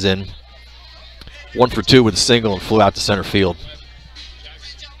stands in. 1 for 2 with a single and flew out to center field.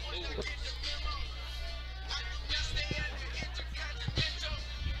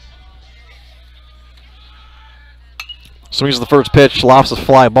 Swings the first pitch, lofts a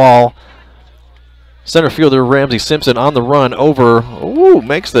fly ball. Center fielder Ramsey Simpson on the run over. Ooh,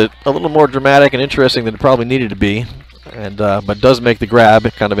 makes it a little more dramatic and interesting than it probably needed to be, and but does make the grab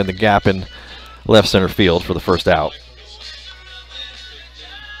kind of in the gap in left center field for the first out.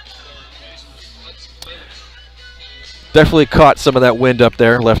 Definitely caught some of that wind up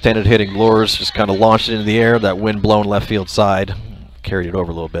there. Left-handed hitting Lohr's just kind of launched it into the air. That wind blown left field side carried it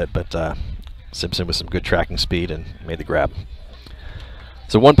over a little bit, but Simpson with some good tracking speed and made the grab.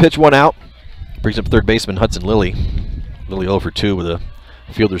 So 1 pitch, 1 out. Brings up third baseman Hudson Lilly. Lilly 0 for 2 with a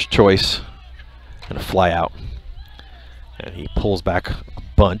fielder's choice and a fly out. And he pulls back a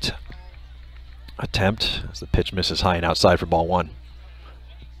bunt attempt as the pitch misses high and outside for ball 1.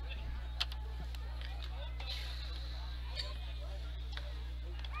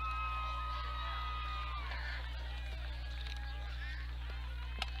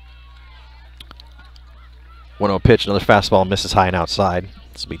 One 0 pitch, another fastball misses high and outside.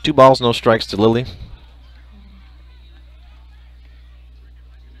 This will be 2 balls, no strikes to Lilly.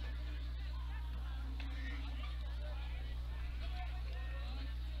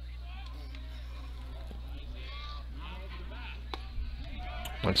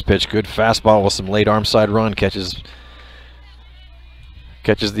 Next pitch, good fastball with some late arm side run. Catches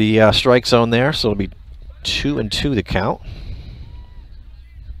the strike zone there, so it'll be 2-2 the count.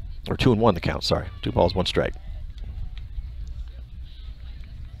 Or 2-1 the count, sorry. 2 balls, 1 strike.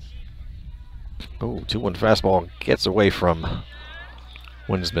 Oh, 2-1 fastball gets away from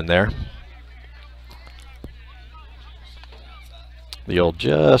Winsman there. The old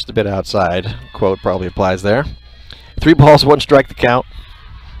just a bit outside quote probably applies there. 3 balls, 1 strike the count.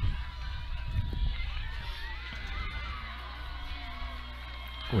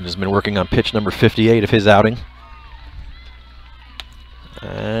 Winsman's been working on pitch number 58 of his outing.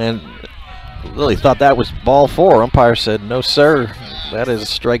 And Lily thought that was ball 4. Umpire said, no sir, that is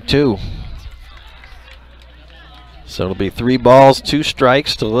strike 2. So it'll be 3 balls, 2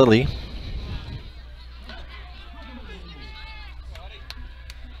 strikes to Lily.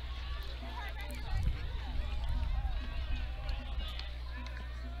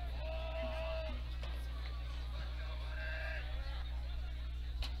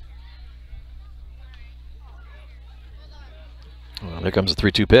 Well, here comes the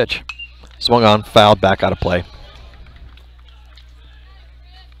 3-2 pitch. Swung on, fouled, back out of play.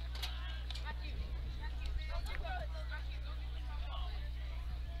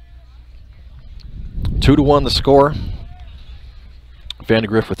 Two to 1 the score.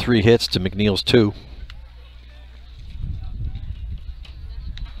 Vandegrift with 3 hits to McNeil's 2.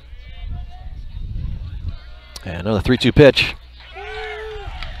 And another 3-2 pitch.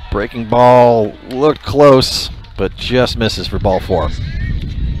 Breaking ball looked close, but just misses for ball 4.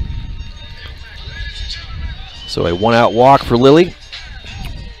 So a 1-out walk for Lily.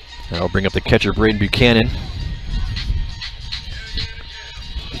 That'll bring up the catcher Braden Buchanan.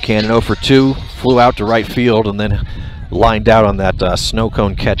 Buchanan 0 for 2, flew out to right field and then lined out on that snow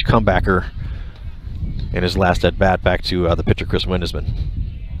cone catch comebacker in his last at bat back to the pitcher Chris Windesman.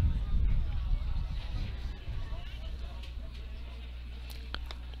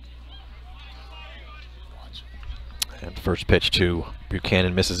 And first pitch to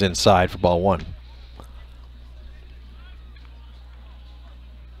Buchanan misses inside for ball 1.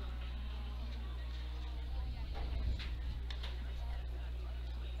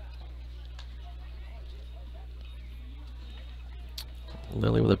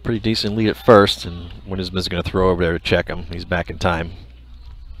 Lily with a pretty decent lead at first, and Windesman's going to throw over there to check him. He's back in time.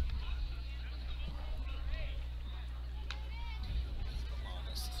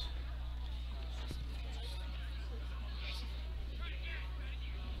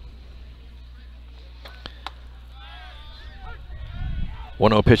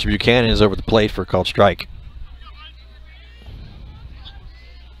 One 0 pitch to Buchanan is over the plate for a called strike.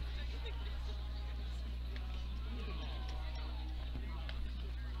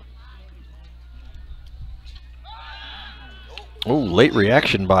 Oh, late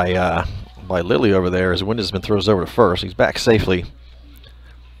reaction by Lily over there as Windesman throws over to first. He's back safely.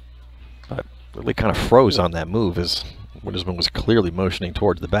 But Lily kind of froze on that move as Windesman was clearly motioning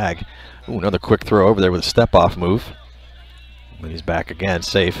towards the bag. Ooh, another quick throw over there with a step-off move. And he's back again,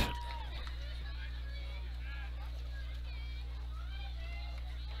 safe.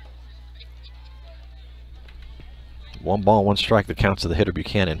 One ball, 1 strike that counts to the hitter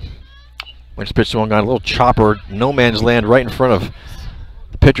Buchanan. Next pitch swung on a little chopper, no man's land right in front of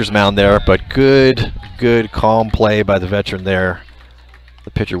the pitcher's mound there, but good calm play by the veteran there.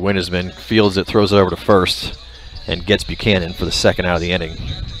 The pitcher Windesman fields it, throws it over to first, and gets Buchanan for the 2nd out of the inning.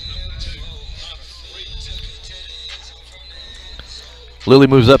 Lily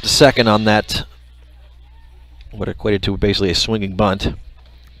moves up to 2nd on that, what equated to basically a swinging bunt.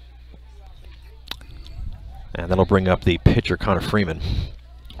 And that'll bring up the pitcher Connor Freeman.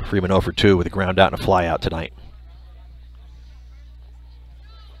 Freeman 0 for 2 with a ground out and a fly out tonight.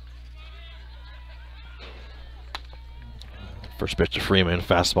 First pitch to Freeman,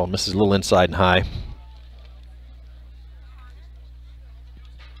 fastball misses a little inside and high.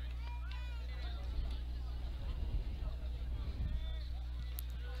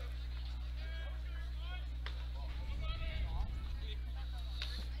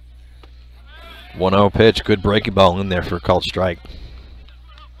 One 0 pitch, good breaking ball in there for a called strike.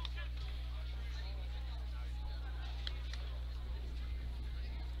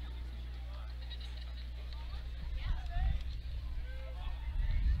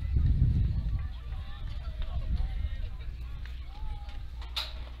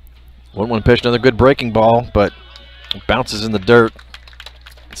 One pitch, another good breaking ball, but bounces in the dirt.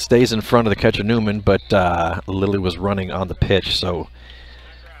 Stays in front of the catcher Newman, but Lily was running on the pitch, so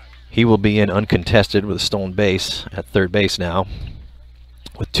he will be in uncontested with a stolen base at 3rd base now,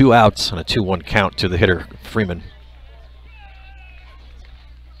 with 2 outs and a 2-1 count to the hitter Freeman.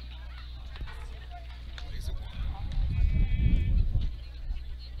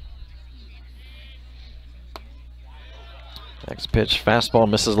 Next pitch, fastball,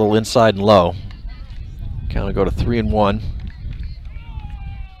 misses a little inside and low. Count will go to 3-1.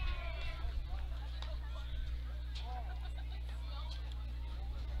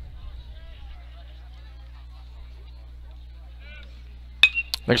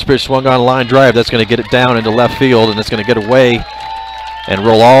 Next pitch swung on a line drive. That's going to get it down into left field, and it's going to get away and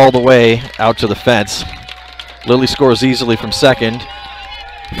roll all the way out to the fence. Lilly scores easily from second.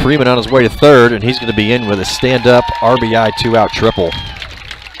 Freeman on his way to third, and he's going to be in with a stand-up RBI two-out triple.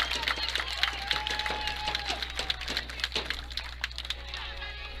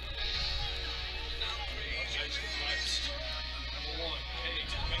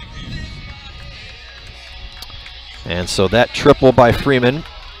 And so that triple by Freeman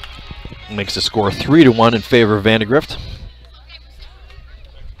makes the score 3-1 in favor of Vandegrift.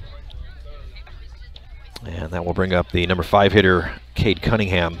 And that will bring up the number 5 hitter, Cade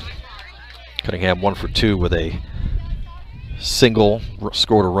Cunningham. Cunningham 1 for 2 with a single,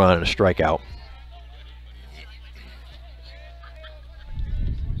 scored a run and a strikeout.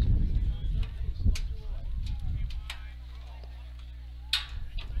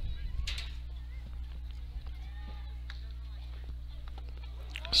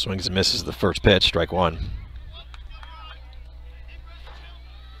 Swings and misses the first pitch, strike one.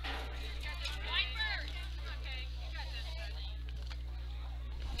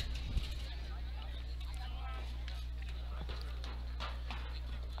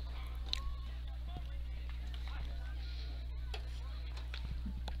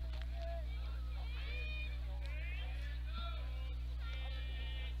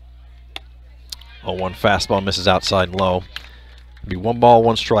 Oh, one fastball misses outside and low. It'll be 1 ball,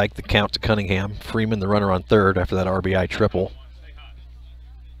 1 strike, the count to Cunningham. Freeman, the runner on third after that RBI triple.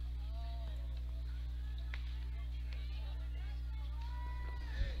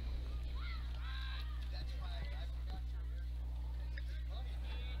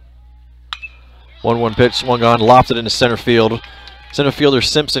 One pitch swung on, lofted into center field. Center fielder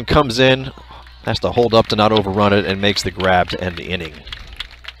Simpson comes in, has to hold up to not overrun it, and makes the grab to end the inning.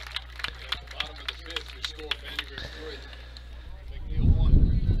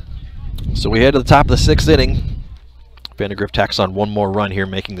 So we head to the top of the 6th inning. Vandegrift tacks on 1 more run here,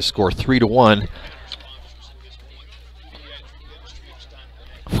 making the score 3-1.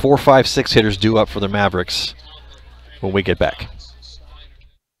 4, 5, 6 hitters due up for the Mavericks when we get back.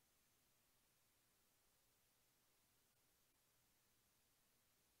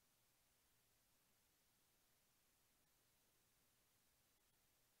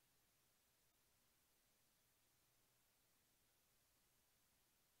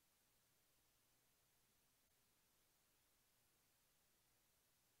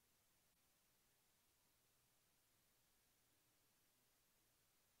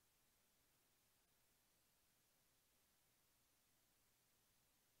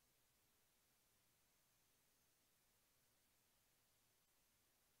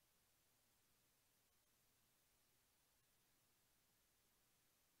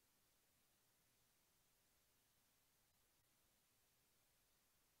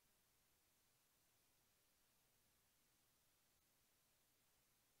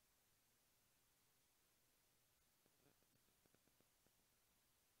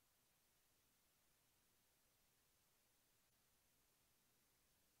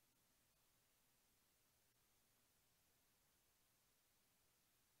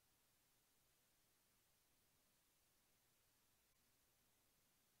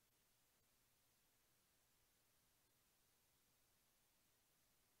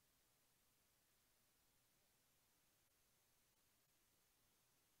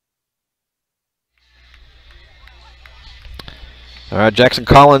 All right, Jackson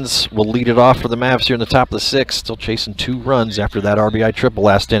Collins will lead it off for the Mavs here in the top of the 6th, still chasing 2 runs after that RBI triple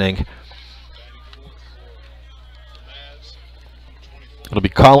last inning. It'll be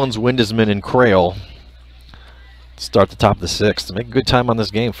Collins, Windesman, and Crail to start the top of the 6th. Make a good time on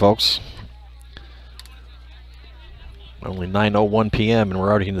this game, folks. Only 9:01 p.m. and we're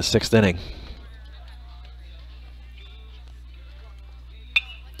already in the 6th inning.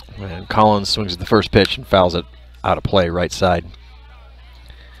 And Collins swings at the first pitch and fouls it out of play, right side.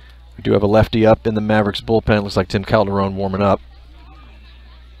 We do have a lefty up in the Mavericks bullpen. Looks like Tim Calderon warming up.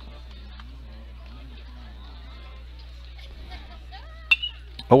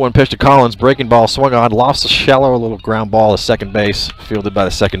 Oh, 1 pitch to Collins. Breaking ball swung on. Lost a shallow little ground ball to second base. Fielded by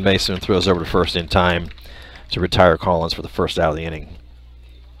the second baseman. Throws over to first in time to retire Collins for the first out of the inning.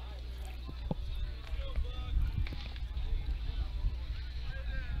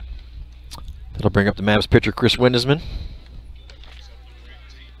 That'll bring up the Mavs pitcher, Chris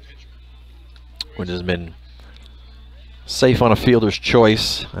safe on a fielder's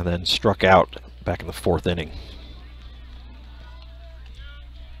choice and then struck out back in the 4th inning.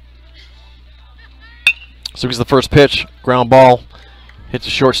 So here's the first pitch, ground ball, hits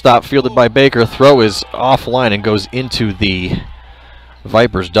the shortstop, fielded by Baker. Throw is offline and goes into the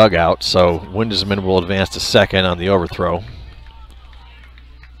Vipers dugout, so Windesman will advance to second on the overthrow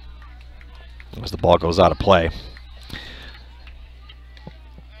as the ball goes out of play.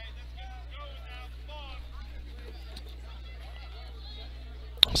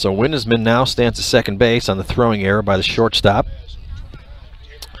 So Windesman now stands at second base on the throwing error by the shortstop.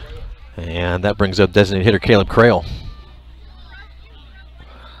 And that brings up designated hitter Caleb Crail.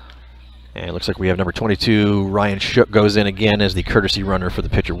 And it looks like we have number 22, Ryan Shook, goes in again as the courtesy runner for the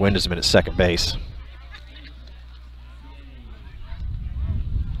pitcher Windesman at second base.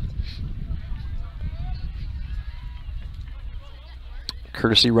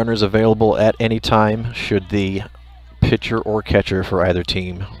 Courtesy runners available at any time should the pitcher or catcher for either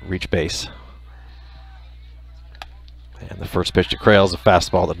team reach base. And the first pitch to Crail is a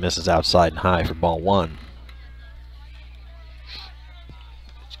fastball that misses outside and high for ball 1.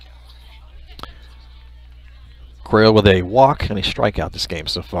 Crail with a walk and a strikeout this game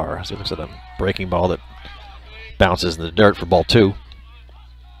so far, as he looks at a breaking ball that bounces in the dirt for ball 2.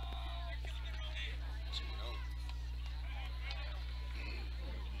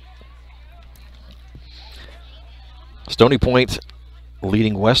 Stony Point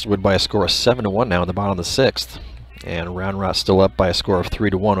leading Westwood by a score of 7-1 now in the bottom of the 6th. And Round Rock still up by a score of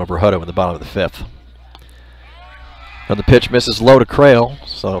 3-1 over Hutto in the bottom of the 5th. Now the pitch misses low to Crail,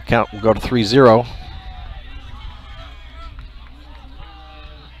 so count will go to 3-0.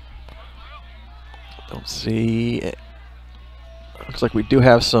 Don't see. Looks like we do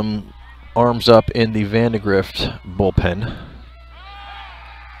have some arms up in the Vandegrift bullpen.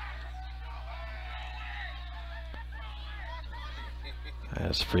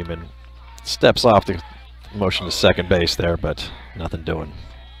 As Freeman steps off the motion to second base there, but nothing doing.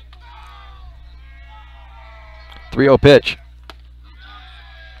 3-0 pitch.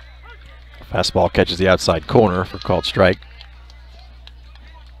 Fastball catches the outside corner for called strike.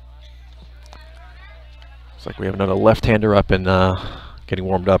 Looks like we have another left-hander up and getting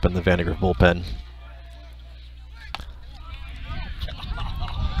warmed up in the Vandegrift bullpen.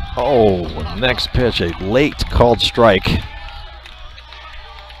 Oh, next pitch, a late called strike.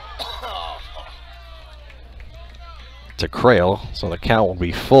 To Crail, so the count will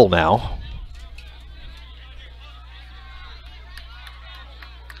be full now.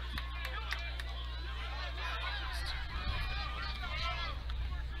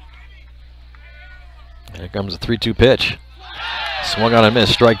 Here comes a 3-2 pitch. Swung on and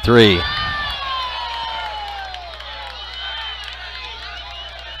missed, strike 3.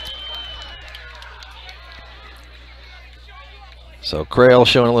 So Crail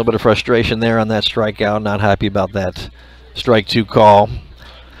showing a little bit of frustration there on that strikeout, not happy about that strike 2 call.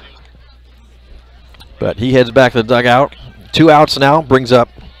 But he heads back to the dugout. 2 outs now, brings up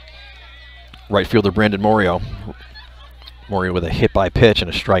right fielder Brandon Morio. Morio with a hit by pitch and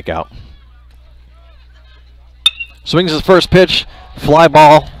a strikeout. Swings his first pitch, fly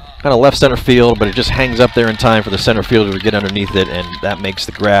ball, kind of left center field, but it just hangs up there in time for the center fielder to get underneath it, and that makes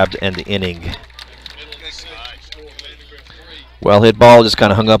the grab and the inning. Well hit ball just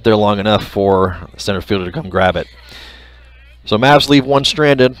kind of hung up there long enough for the center fielder to come grab it. So Mavs leave 1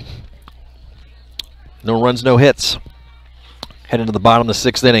 stranded. No runs, no hits. Head into the bottom of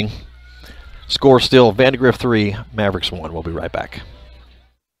the 6th inning. Score still Vandegrift 3, Mavericks 1. We'll be right back.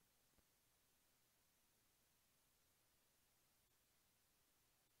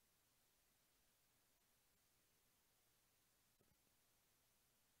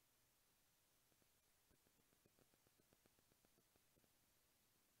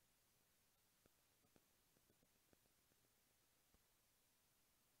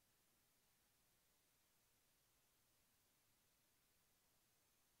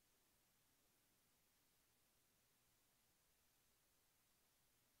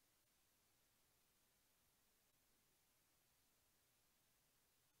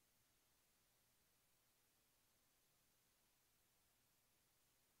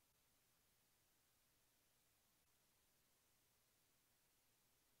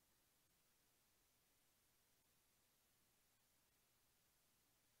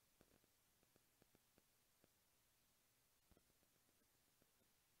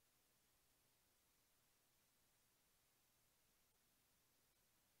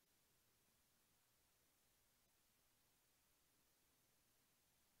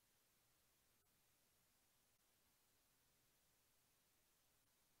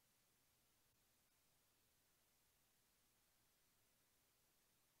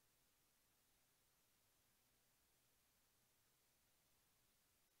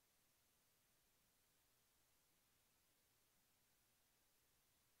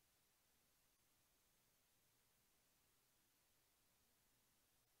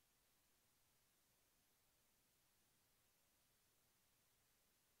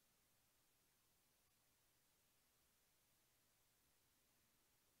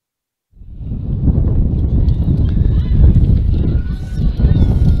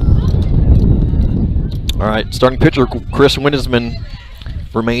 All right, starting pitcher Chris Windesman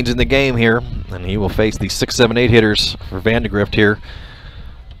remains in the game here, and he will face the 6, 7, 8 hitters for Vandegrift here,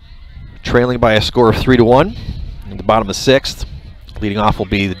 trailing by a score of 3-1 in the bottom of the 6th. Leading off will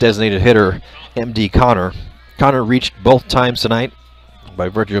be the designated hitter, M.D. Connor. Connor reached both times tonight by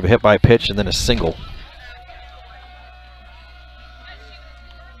virtue of a hit by pitch and then a single.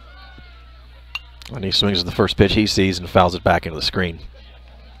 And he swings at the first pitch he sees and fouls it back into the screen.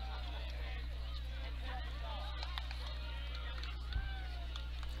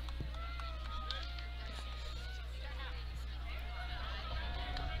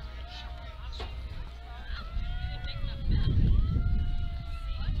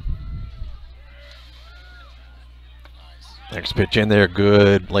 Next pitch in there,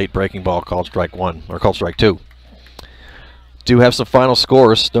 good late breaking ball, called strike 1, or called strike 2. Do have some final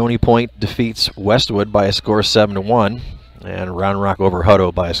scores. Stony Point defeats Westwood by a score of 7-1, and Round Rock over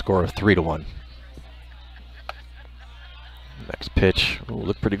Hutto by a score of 3-1. Next pitch,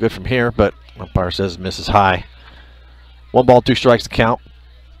 looked pretty good from here, but umpire says misses high. 1 ball, 2 strikes to count.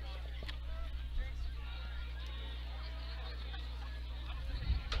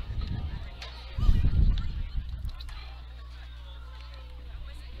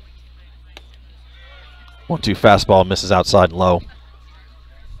 One-two fastball misses outside and low.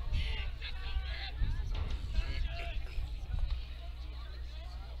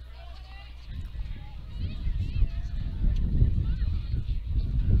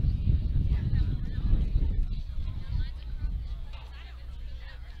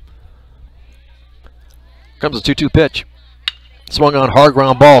 Comes a 2-2 pitch. Swung on, hard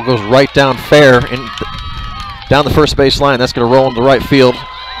ground ball, goes right down fair and down the first base line. That's going to roll into right field.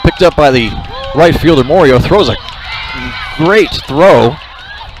 Picked up by the right fielder Morio, throws a great throw.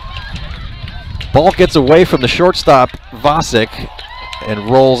 Ball gets away from the shortstop Vasic and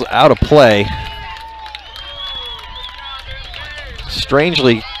rolls out of play.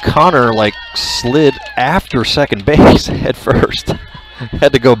 Strangely, Connor slid after second base head first.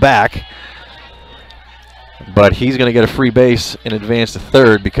 Had to go back. But he's going to get a free base and advance to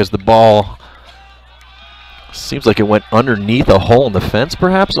third because the ball seems like it went underneath a hole in the fence,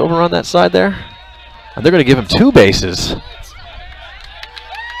 perhaps, over on that side there. And they're going to give him 2 bases.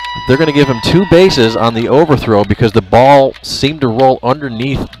 They're going to give him 2 bases on the overthrow because the ball seemed to roll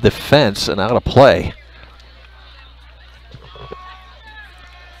underneath the fence and out of play.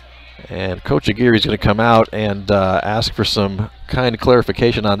 And Coach Aguirre is going to come out and ask for some kind of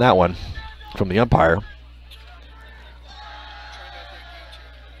clarification on that one from the umpire.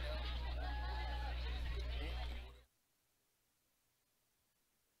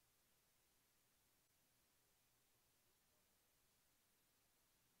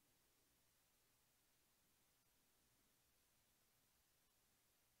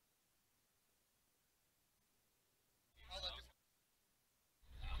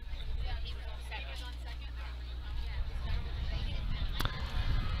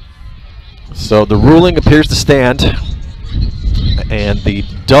 So the ruling appears to stand, and the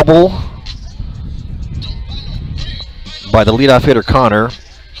double by the leadoff hitter Connor,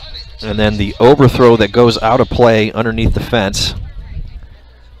 and then the overthrow that goes out of play underneath the fence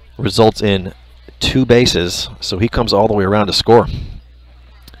results in 2 bases. So he comes all the way around to score,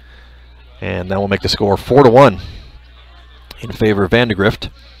 and that will make the score 4-1 in favor of Vandegrift,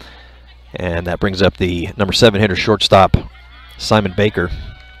 and that brings up the number 7 hitter shortstop Simon Baker.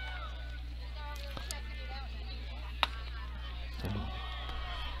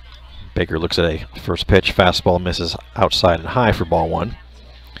 Baker looks at a first pitch, fastball misses outside and high for ball 1.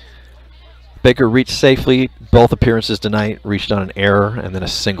 Baker reached safely both appearances tonight, reached on an error and then a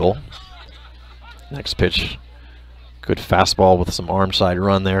single. Next pitch, good fastball with some arm side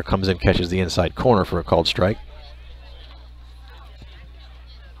run there, comes in, catches the inside corner for a called strike.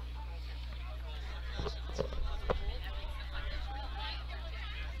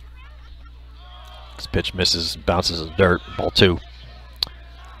 This pitch misses, bounces in dirt, ball 2.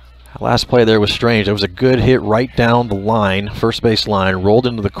 Last play there was strange. It was a good hit right down the line, first base line, rolled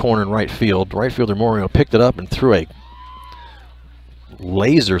into the corner in right field. Right fielder Morio picked it up and threw a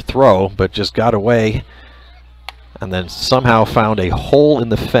laser throw, but just got away and then somehow found a hole in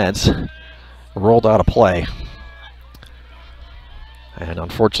the fence, rolled out of play. And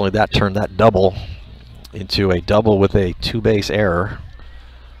unfortunately that turned that double into a double with a 2-base error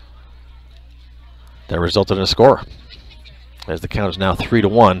that resulted in a score, as the count is now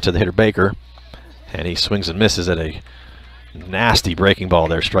 3-1 to the hitter Baker, and he swings and misses at a nasty breaking ball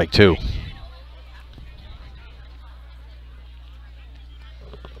there, strike 2.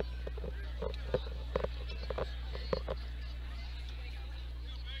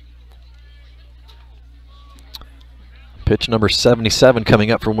 Pitch number 77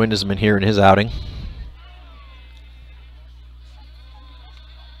 coming up for Windesman here in his outing.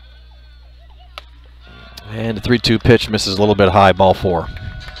 And the 3-2 pitch misses a little bit high, ball 4.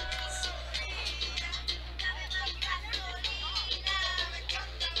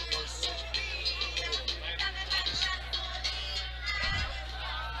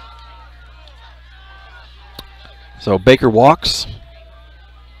 So Baker walks.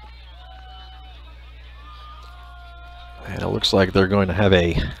 And it looks like they're going to have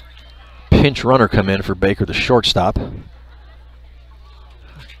a pinch runner come in for Baker, the shortstop.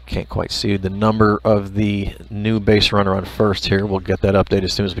 Can't quite see the number of the new base runner on first here. We'll get that update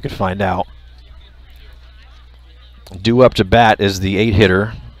as soon as we can find out. Due up to bat is the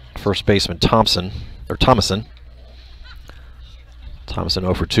 8-hitter, first baseman Thomason. Thomason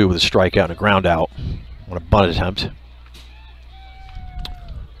 0 for 2 with a strikeout and a ground out on a bunt attempt.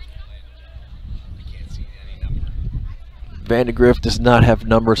 Vandegrift does not have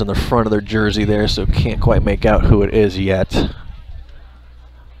numbers on the front of their jersey there, so can't quite make out who it is yet.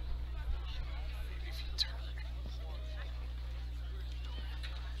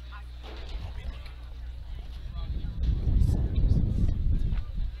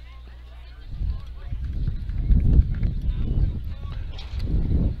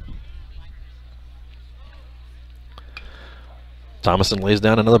 Thomason lays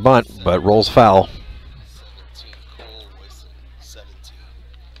down another bunt, but rolls foul. 17,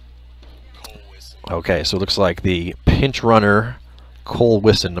 Cole Wilson. Okay, so it looks like the pinch runner, Cole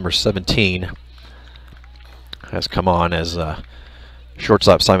Wilson, number 17, has come on as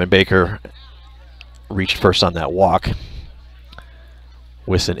shortstop Simon Baker reached first on that walk.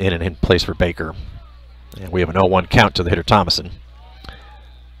 Wilson in and in place for Baker. And we have an 0-1 count to the hitter Thomason.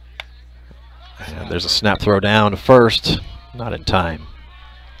 And there's a snap throw down to first. Not in time.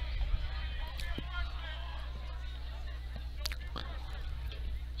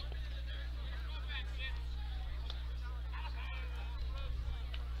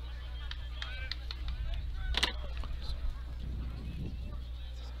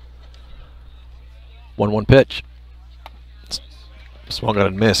 One pitch. Swung out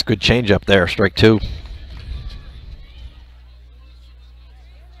and missed. Good change up there. Strike 2.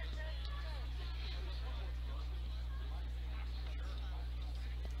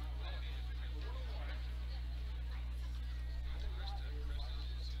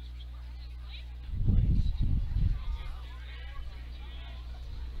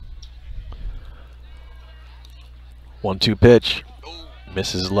 One-two pitch,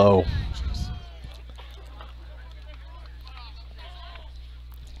 misses low.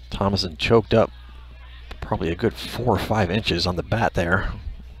 Thomason choked up probably a good 4 or 5 inches on the bat there.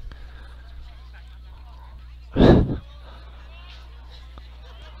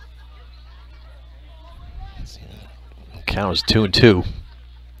 Count is 2-2.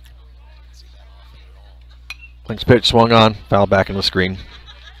 Next pitch swung on, foul back into the screen.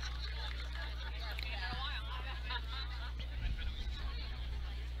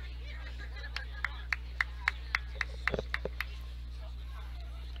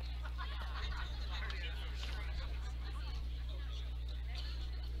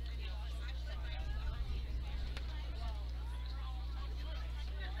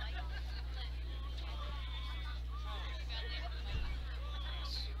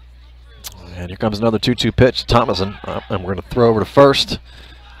 And here comes another 2-2 pitch to Thomason. And we're going to throw over to first.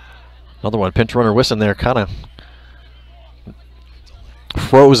 Another one, pinch runner Wilson there, kind of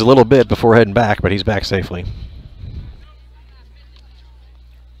froze a little bit before heading back, but he's back safely.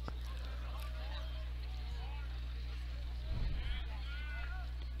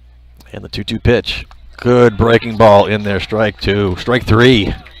 And the 2-2 pitch. Good breaking ball in there, strike 2. Strike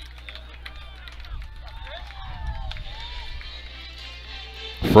 3.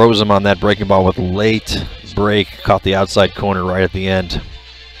 Froze him on that breaking ball with late break. Caught the outside corner right at the end.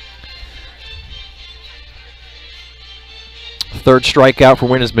 Third strikeout for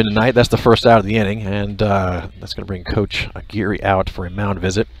Windesman tonight. That's the first out of the inning, and that's going to bring Coach Aguirre out for a mound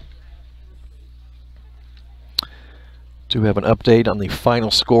visit. Do have an update on the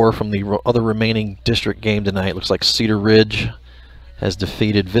final score from the other remaining district game tonight. Looks like Cedar Ridge has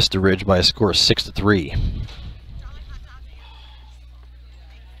defeated Vista Ridge by a score of 6-3.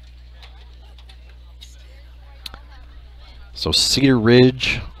 So Cedar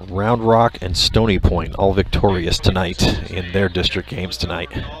Ridge, Round Rock, and Stony Point all victorious tonight in their district games tonight.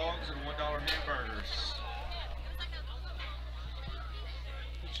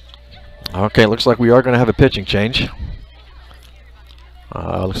 Okay, looks like we are going to have a pitching change.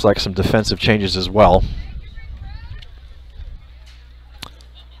 Looks like some defensive changes as well.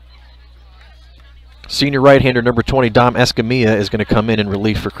 Senior right-hander number 20, Dom Escamilla, is going to come in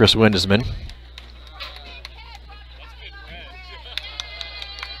relief for Chris Windesman.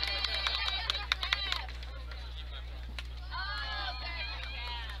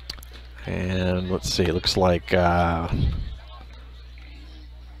 And let's see, it looks like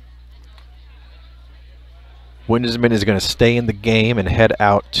Windesman is going to stay in the game and head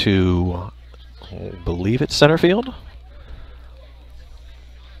out to, I believe it's center field.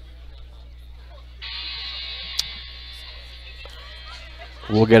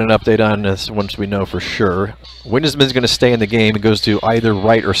 We'll get an update on this once we know for sure. Windesman is going to stay in the game. It goes to either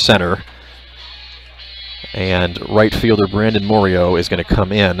right or center. And right fielder Brandon Morio is going to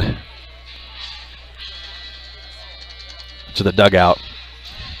come in to the dugout,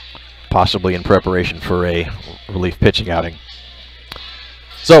 possibly in preparation for a relief pitching outing.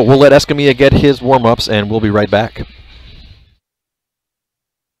 So we'll let Escamilla get his warm-ups, and we'll be right back.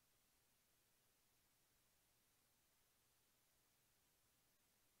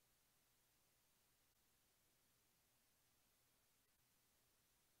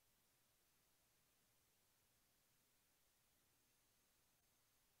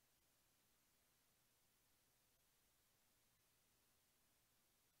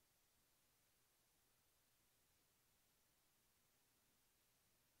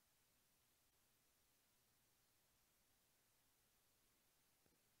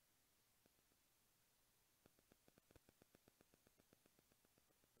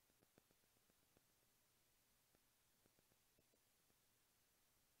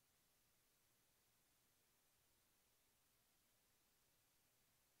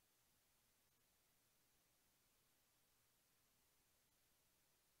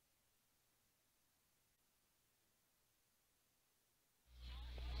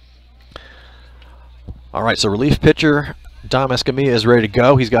 All right, so relief pitcher Dom Escamilla is ready to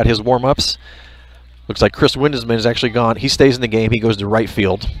go. He's got his warm-ups. Looks like Chris Windesman is actually gone. He stays in the game. He goes to right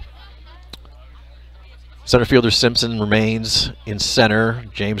field. Center fielder Simpson remains in center.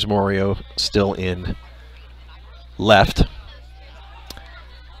 James Morio still in left.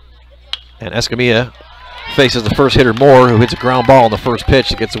 And Escamilla faces the first hitter Moore, who hits a ground ball on the first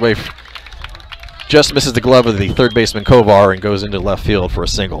pitch. It gets away, just misses the glove of the third baseman Kovar and goes into left field for a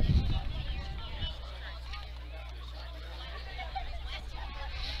single.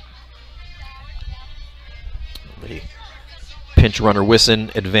 The pinch runner Wisson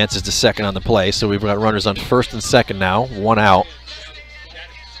advances to second on the play, so we've got runners on first and second now, one out.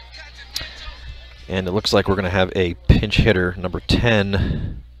 And it looks like we're going to have a pinch hitter, number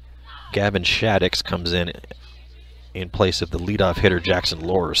 10, Gavin Shaddix, comes in place of the leadoff hitter Jackson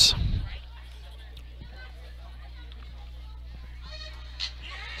Lors.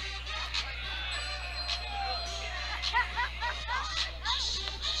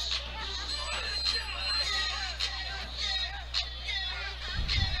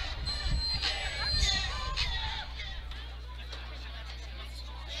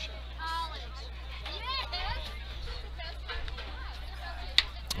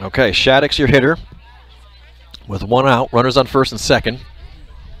 Okay, Shaddix, your hitter, with one out, runners on first and second.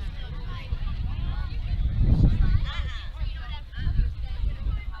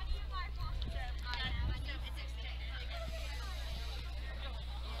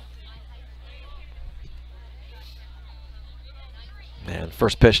 And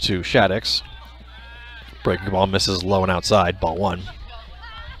first pitch to Shaddix. Breaking ball misses low and outside, ball one.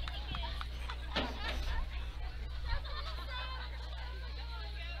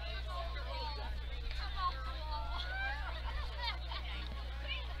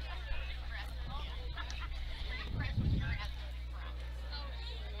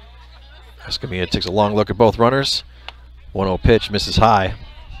 Escamilla takes a long look at both runners. 1-0 pitch, misses high.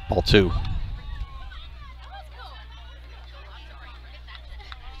 Ball two.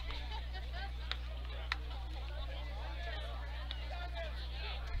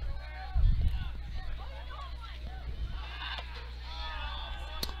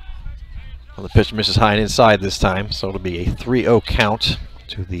 Well, the pitch misses high and inside this time, so it'll be a 3-0 count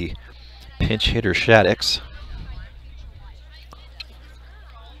to the pinch hitter Shaddix.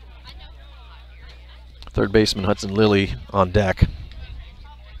 Third baseman Hudson Lilly on deck.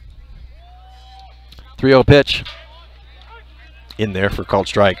 3-0 pitch. In there for called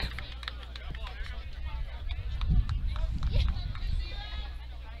strike.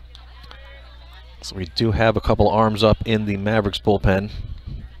 So we do have a couple arms up in the Mavericks bullpen.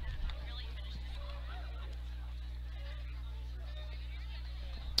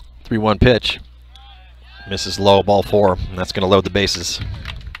 Three-one pitch. Misses low, ball four, and that's going to load the bases.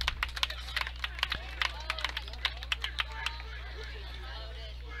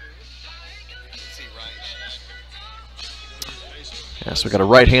 See Ryan Yes, we got a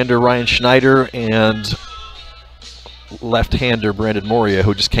right-hander, Ryan Schneider, and left-hander, Brandon Moria,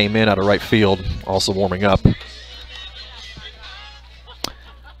 who just came in out of right field, also warming up.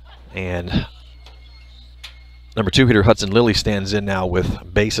 And number 2 hitter Hudson Lilly stands in now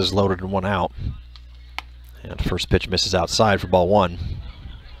with bases loaded and 1 out. And first pitch misses outside for ball 1.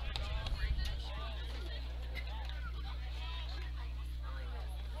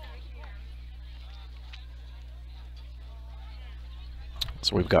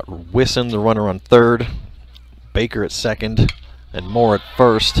 So we've got Wisson, the runner, on third, Baker at second, and Moore at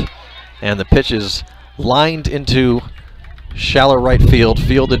first. And the pitch is lined into shallow right field,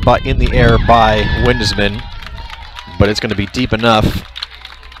 fielded in the air by Windesman, but it's going to be deep enough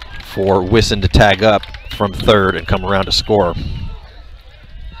for Wisson to tag up from third and come around to score.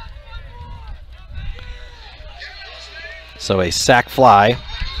 So a sac fly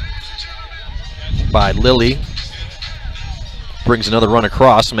by Lilly brings another run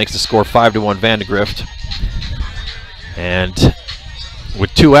across, makes the score 5-1 Vandegrift. And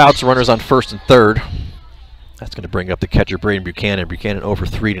with 2 outs, runners on first and third, that's going to bring up the catcher Braden Buchanan. Buchanan over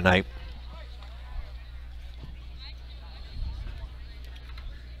 3 tonight.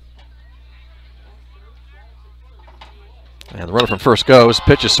 And the runner from first goes.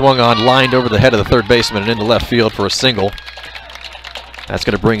 Pitch is swung on, lined over the head of the third baseman and into left field for a single. That's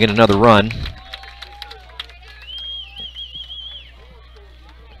going to bring in another run.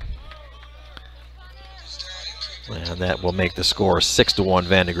 And that will make the score 6-1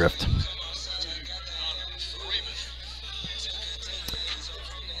 Vandegrift.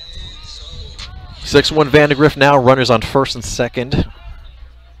 (6-1) Vandegrift now. Runners on first and second.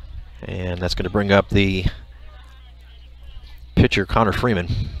 And that's going to bring up the pitcher Connor Freeman.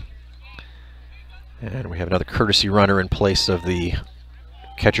 And we have another courtesy runner in place of the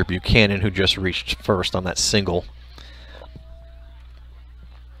catcher Buchanan, who just reached first on that single.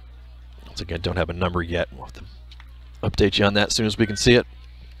 Once again, don't have a number yet. We'll have to update you on that as soon as we can see it.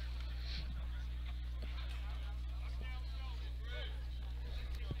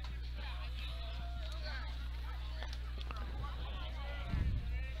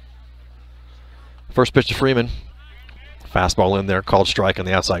 First pitch to Freeman. Fastball in there, called strike on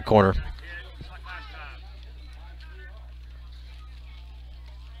the outside corner.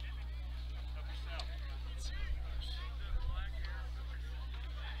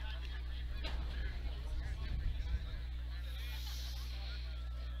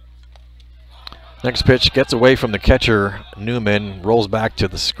 Next pitch gets away from the catcher, Newman, rolls back to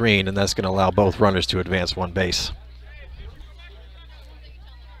the screen, and that's going to allow both runners to advance 1 base.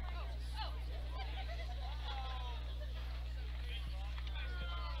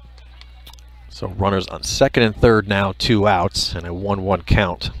 So runners on second and third now, 2 outs, and a 1-1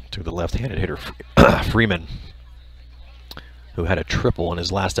 count to the left-handed hitter Freeman, who had a triple in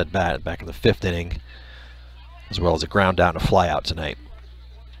his last at-bat back in the 5th inning, as well as a ground out and a fly out tonight.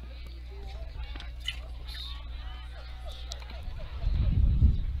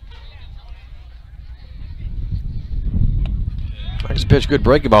 Next pitch, good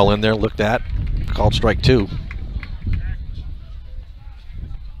breaking ball in there, looked at, called strike 2.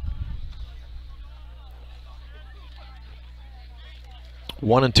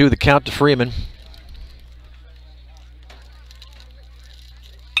 One and 2 the count to Freeman.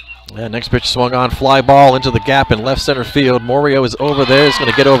 And next pitch swung on, fly ball into the gap in left center field. Morio is over there, it's going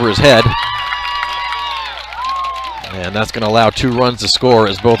to get over his head. And that's going to allow 2 runs to score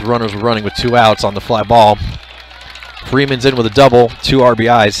as both runners were running with 2 outs on the fly ball. Freeman's in with a double, 2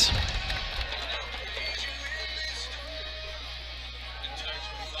 RBIs.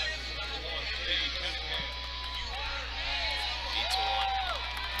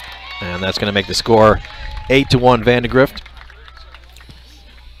 And that's going to make the score 8-1 Vandegrift.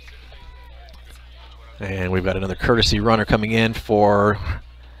 And we've got another courtesy runner coming in for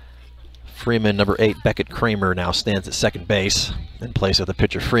Freeman. Number 8, Beckett Kramer, now stands at second base in place of the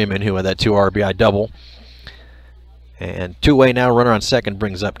pitcher Freeman, who had that 2 RBI double. And two-way now, runner on second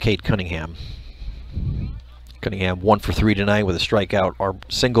brings up Kate Cunningham. Cunningham 1 for 3 tonight with a strikeout, or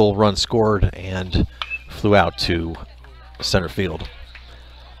single run scored, and flew out to center field.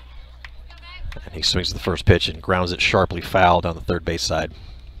 And he swings the first pitch and grounds it sharply foul down the third base side.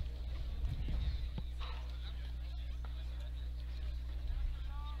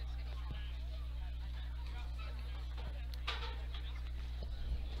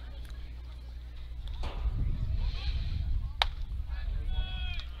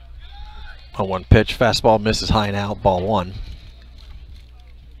 On 1 pitch, fastball misses high and out, ball 1.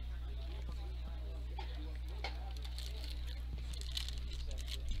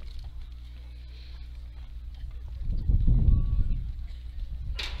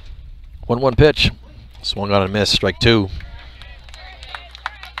 1-1 pitch. Swung on and missed. Strike 2.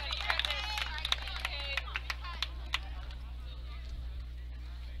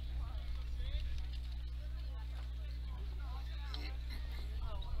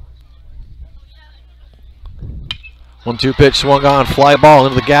 One-two pitch, swung on, fly ball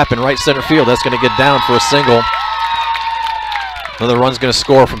into the gap in right center field. That's going to get down for a single. Another run's going to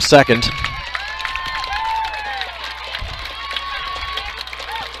score from second.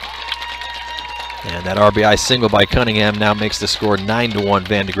 And that RBI single by Cunningham now makes the score 9-1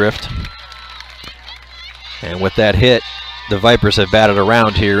 Vandegrift. And with that hit, the Vipers have batted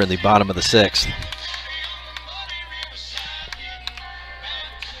around here in the bottom of the 6th.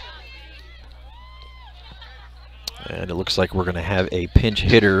 And it looks like we're going to have a pinch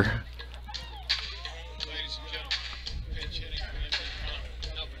hitter.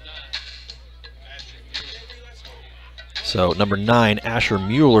 So number 9, Asher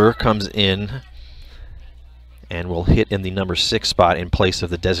Mueller, comes in and will hit in the number 6 spot in place of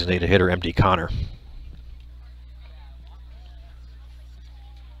the designated hitter, MD Connor.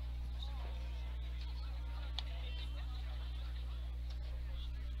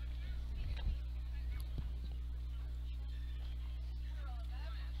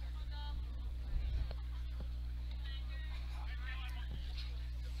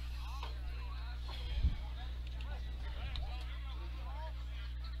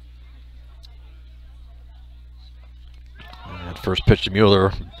 First pitch to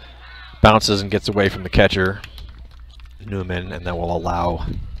Mueller, bounces and gets away from the catcher, Newman, and that will allow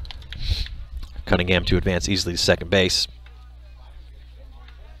Cunningham to advance easily to second base.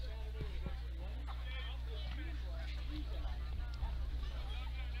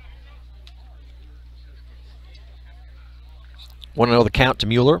 Want to know the count to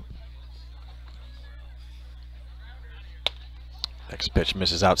Mueller. Next pitch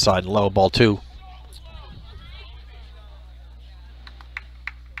misses outside and low, ball 2.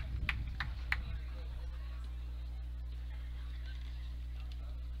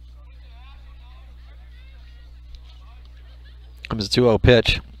 Comes a 2-0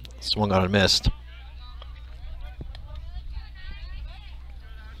 pitch, swung on and missed.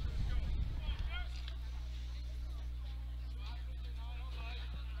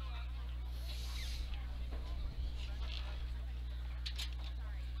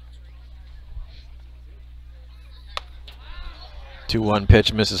 Two-one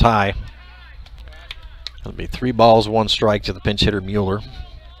pitch misses high. It'll be 3 balls, 1 strike to the pinch hitter Mueller.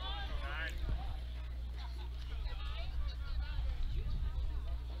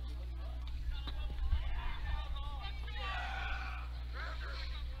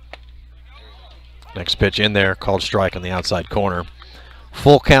 Next pitch in there, called strike on the outside corner.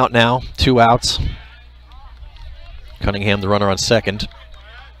 Full count now, 2 outs. Cunningham, the runner on second.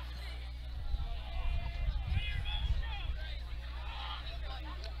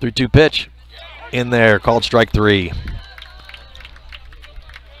 Three-two pitch in there, called strike 3.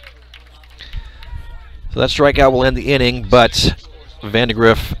 So that strikeout will end the inning, but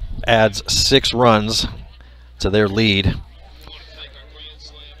Vandegrift adds 6 runs to their lead,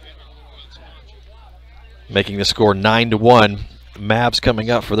 making the score 9-1. Mavs coming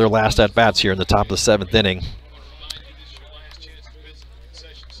up for their last at-bats here in the top of the 7th inning.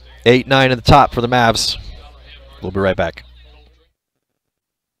 8-9 at the top for the Mavs. We'll be right back.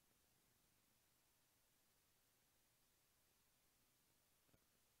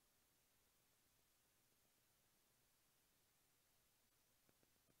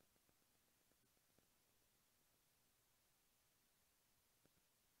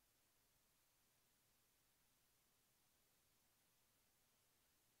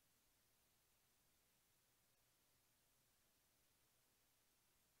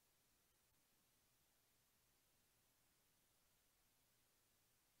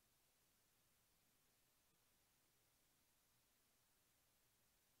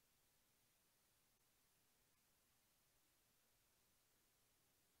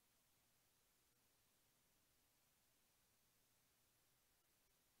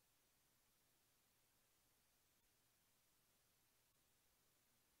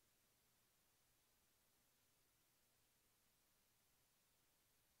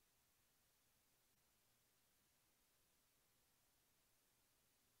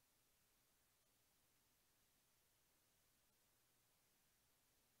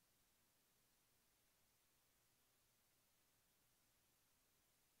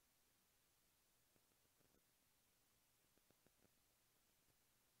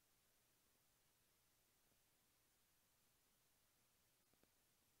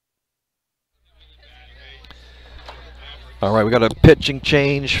 All right, we got a pitching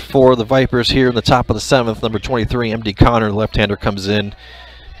change for the Vipers here in the top of the 7th. Number 23, MD Connor, the left-hander, comes in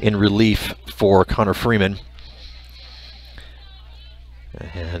relief for Connor Freeman.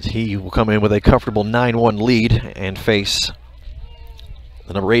 And he will come in with a comfortable 9-1 lead and face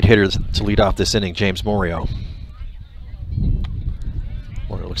the number 8 hitter to lead off this inning, James Morio.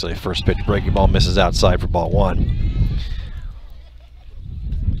 Morio looks like a first pitch breaking ball, misses outside for ball 1.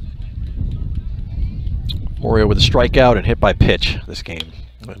 Morio with a strikeout and hit by pitch this game.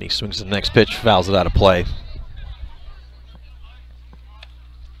 When he swings to the next pitch, fouls it out of play.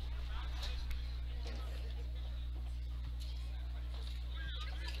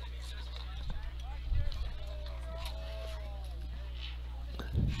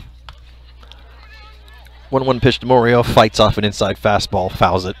 One pitch to Morio, fights off an inside fastball,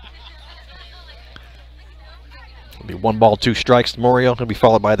 fouls it. It'll be 1 ball, 2 strikes to Morio. He'll be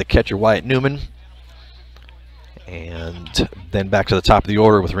followed by the catcher Wyatt Newman. And then back to the top of the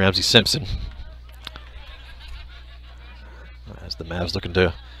order with Ramsey Simpson. As the Mavs looking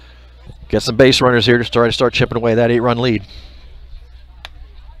to get some base runners here to start chipping away that 8-run lead.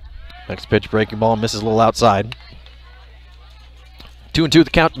 Next pitch, breaking ball, misses a little outside. 2-2 the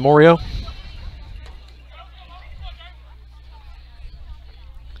count to Morio.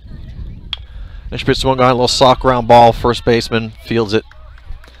 Next pitch swung on, a little soft ground ball. First baseman fields it,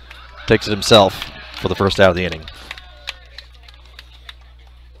 takes it himself for the first out of the inning.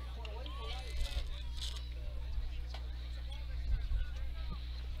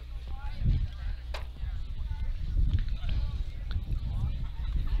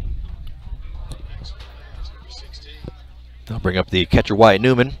 I'll bring up the catcher Wyatt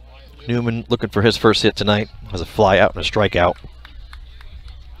Newman. Newman looking for his first hit tonight. Has a fly out and a strikeout.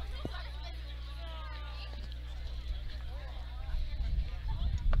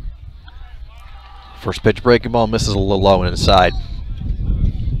 First pitch breaking ball, misses a little low and inside.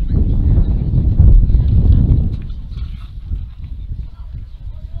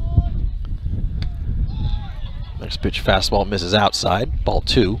 Next pitch fastball, misses outside. Ball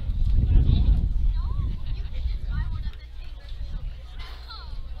 2.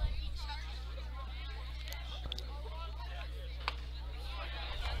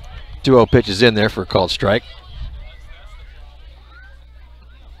 Two-0 pitch is in there for a called strike.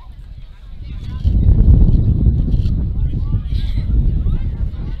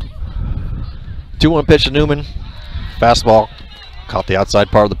 2-1 pitch to Newman. Fastball. Caught the outside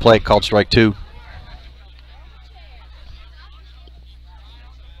part of the plate. Called strike 2.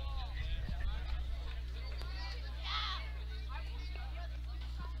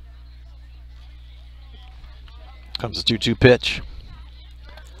 Comes the 2-2 pitch.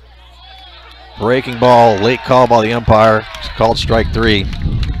 Breaking ball. Late call by the umpire. Called strike 3.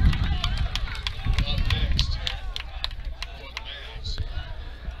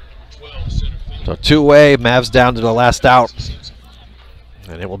 So 2-away, Mavs down to the last out.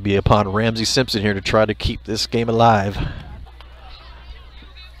 And it will be upon Ramsey Simpson here to try to keep this game alive.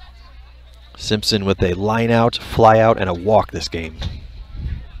 Simpson with a line out, fly out, and a walk this game.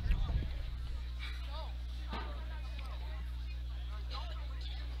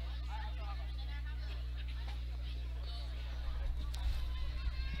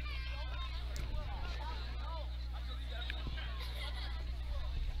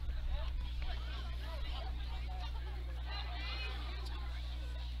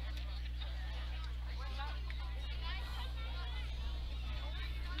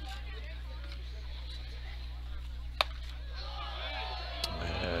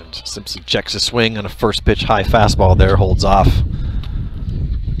 Simpson checks his swing on a first pitch high fastball there, holds off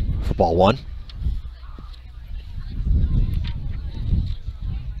for ball 1.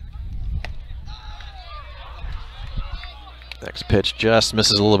 Next pitch just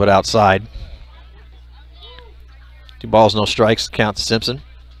misses a little bit outside. 2 balls, no strikes, count to Simpson.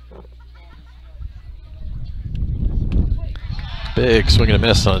 Big swing and a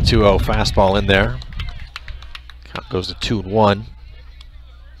miss on a 2-0 fastball in there. Count goes to 2-1.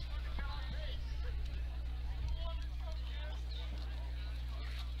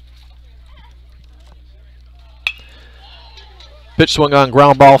 Pitch swung on,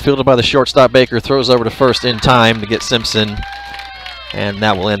 ground ball fielded by the shortstop Baker, throws over to first in time to get Simpson, and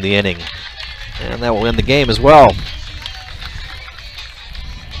that will end the inning. And that will end the game as well.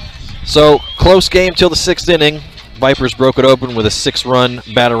 So, close game till the 6th inning. Vipers broke it open with a 6-run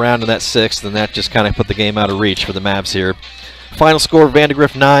bat around in that 6th, and that just kind of put the game out of reach for the Mavs here. Final score,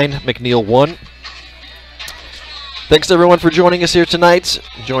 Vandegrift 9, McNeil 1. Thanks everyone for joining us here tonight.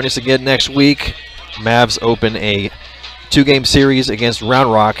 Join us again next week. Mavs open a 2-game series against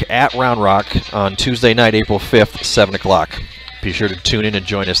Round Rock at Round Rock on Tuesday night, April 5th, 7 o'clock. Be sure to tune in and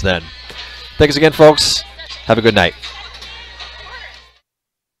join us then. Thanks again, folks. Have a good night.